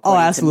as we're done recording.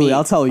 Oh, absolutely.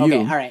 I'll tell you. Okay,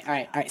 all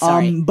right.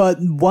 Sorry. But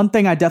one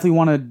thing I definitely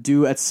want to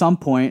do at some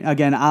point,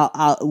 again,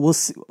 we'll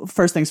see,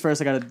 first things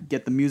first, I got to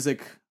get the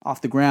music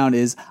off the ground,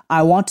 is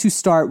I want to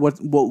start what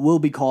will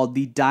be called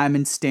the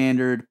Diamond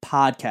Standard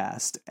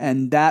podcast.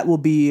 And that will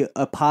be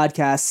a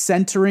podcast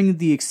centering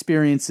the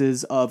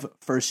experiences of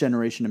first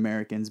generation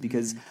Americans,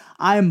 because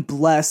I am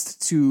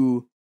blessed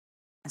to,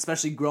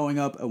 especially growing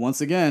up,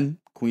 once again,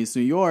 Queens,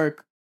 New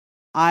York,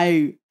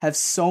 I have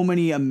so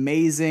many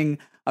amazing,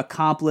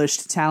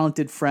 accomplished,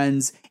 talented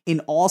friends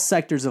in all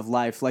sectors of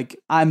life.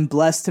 I'm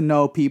blessed to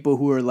know people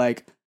who are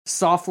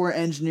software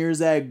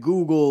engineers at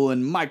Google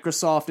and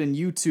Microsoft and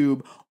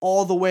YouTube,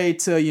 all the way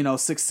to,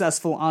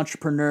 successful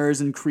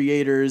entrepreneurs and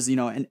creators,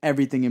 and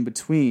everything in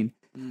between.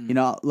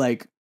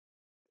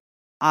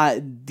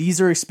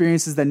 These are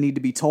experiences that need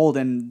to be told.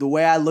 And the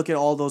way I look at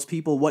all those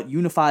people, what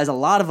unifies a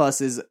lot of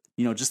us is,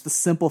 just the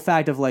simple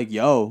fact of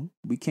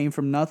we came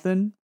from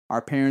nothing.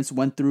 Our parents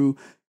went through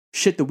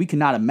shit that we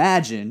cannot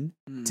imagine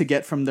to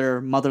get from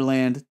their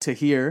motherland to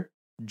here,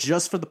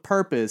 just for the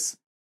purpose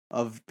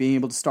of being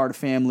able to start a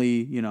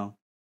family,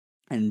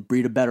 and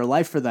breed a better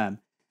life for them.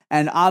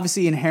 And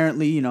obviously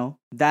inherently, you know,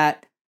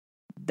 that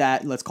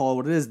let's call it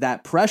what it is,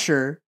 that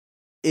pressure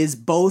is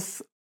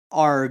both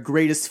our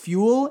greatest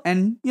fuel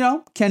and, you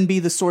know, can be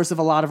the source of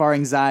a lot of our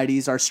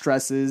anxieties, our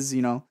stresses,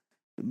 you know,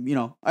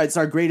 it's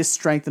our greatest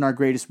strength and our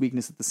greatest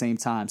weakness at the same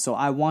time. So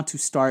I want to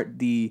start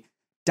the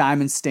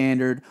Diamond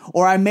Standard,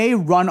 or I may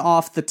run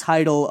off the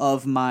title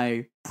of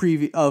my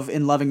of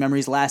In Loving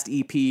Memories last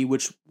EP,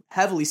 which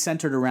heavily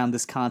centered around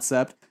this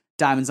concept,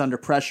 Diamonds Under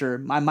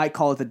Pressure. I might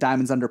call it the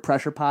Diamonds Under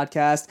Pressure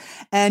podcast.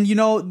 And, you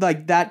know,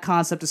 like, that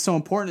concept is so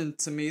important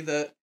to me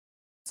that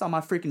it's on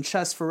my freaking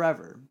chest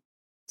forever.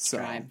 So,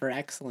 strive for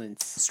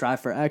excellence. Strive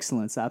for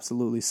excellence,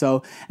 absolutely.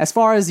 So as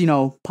far as, you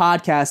know,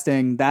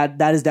 podcasting,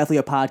 that is definitely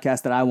a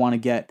podcast that I want to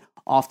get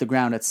off the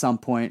ground at some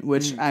point,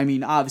 which, I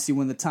mean, obviously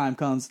when the time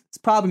comes, it's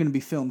probably going to be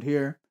filmed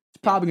here.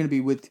 It's probably going to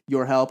be with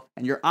your help,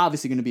 and you're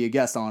obviously going to be a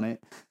guest on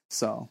it.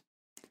 So...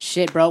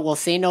 Shit, bro, we'll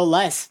say no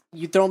less.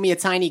 You throw me a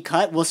tiny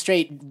cut, we'll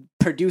straight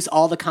produce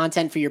all the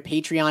content for your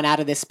Patreon out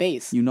of this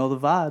space. You know the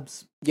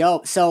vibes.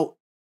 Yo, so,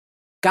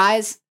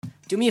 guys,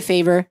 do me a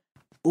favor.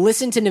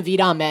 Listen to Naveed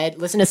Ahmed.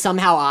 Listen to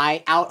Somehow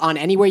I out on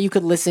anywhere you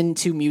could listen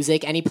to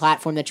music, any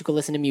platform that you could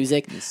listen to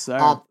music. Yes,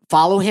 sir.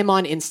 Follow him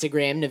on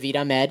Instagram, Naveed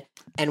Ahmed.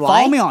 And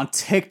follow me on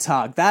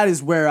TikTok. That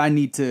is where I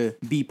need to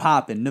be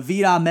popping.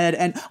 Naveed Ahmed.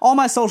 And all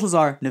my socials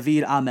are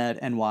Naveed Ahmed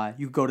NY.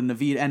 You can go to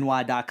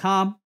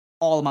naveedny.com.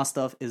 All of my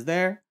stuff is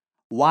there.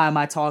 Why am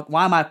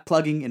I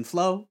plugging in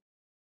Flow?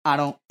 I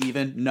don't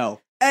even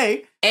know.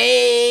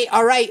 Hey,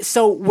 all right.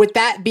 So with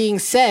that being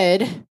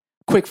said,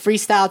 quick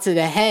freestyle to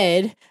the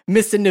head,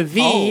 Mr.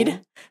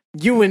 Naveed,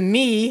 you and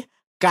me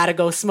gotta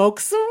go smoke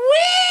some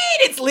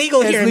weed. It's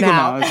legal here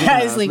now.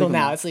 It's legal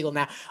now.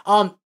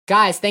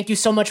 Guys, thank you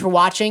so much for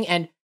watching,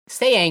 and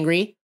stay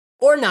angry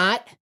or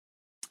not.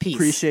 Peace.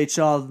 Appreciate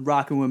y'all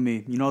rocking with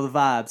me. You know the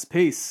vibes.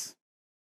 Peace.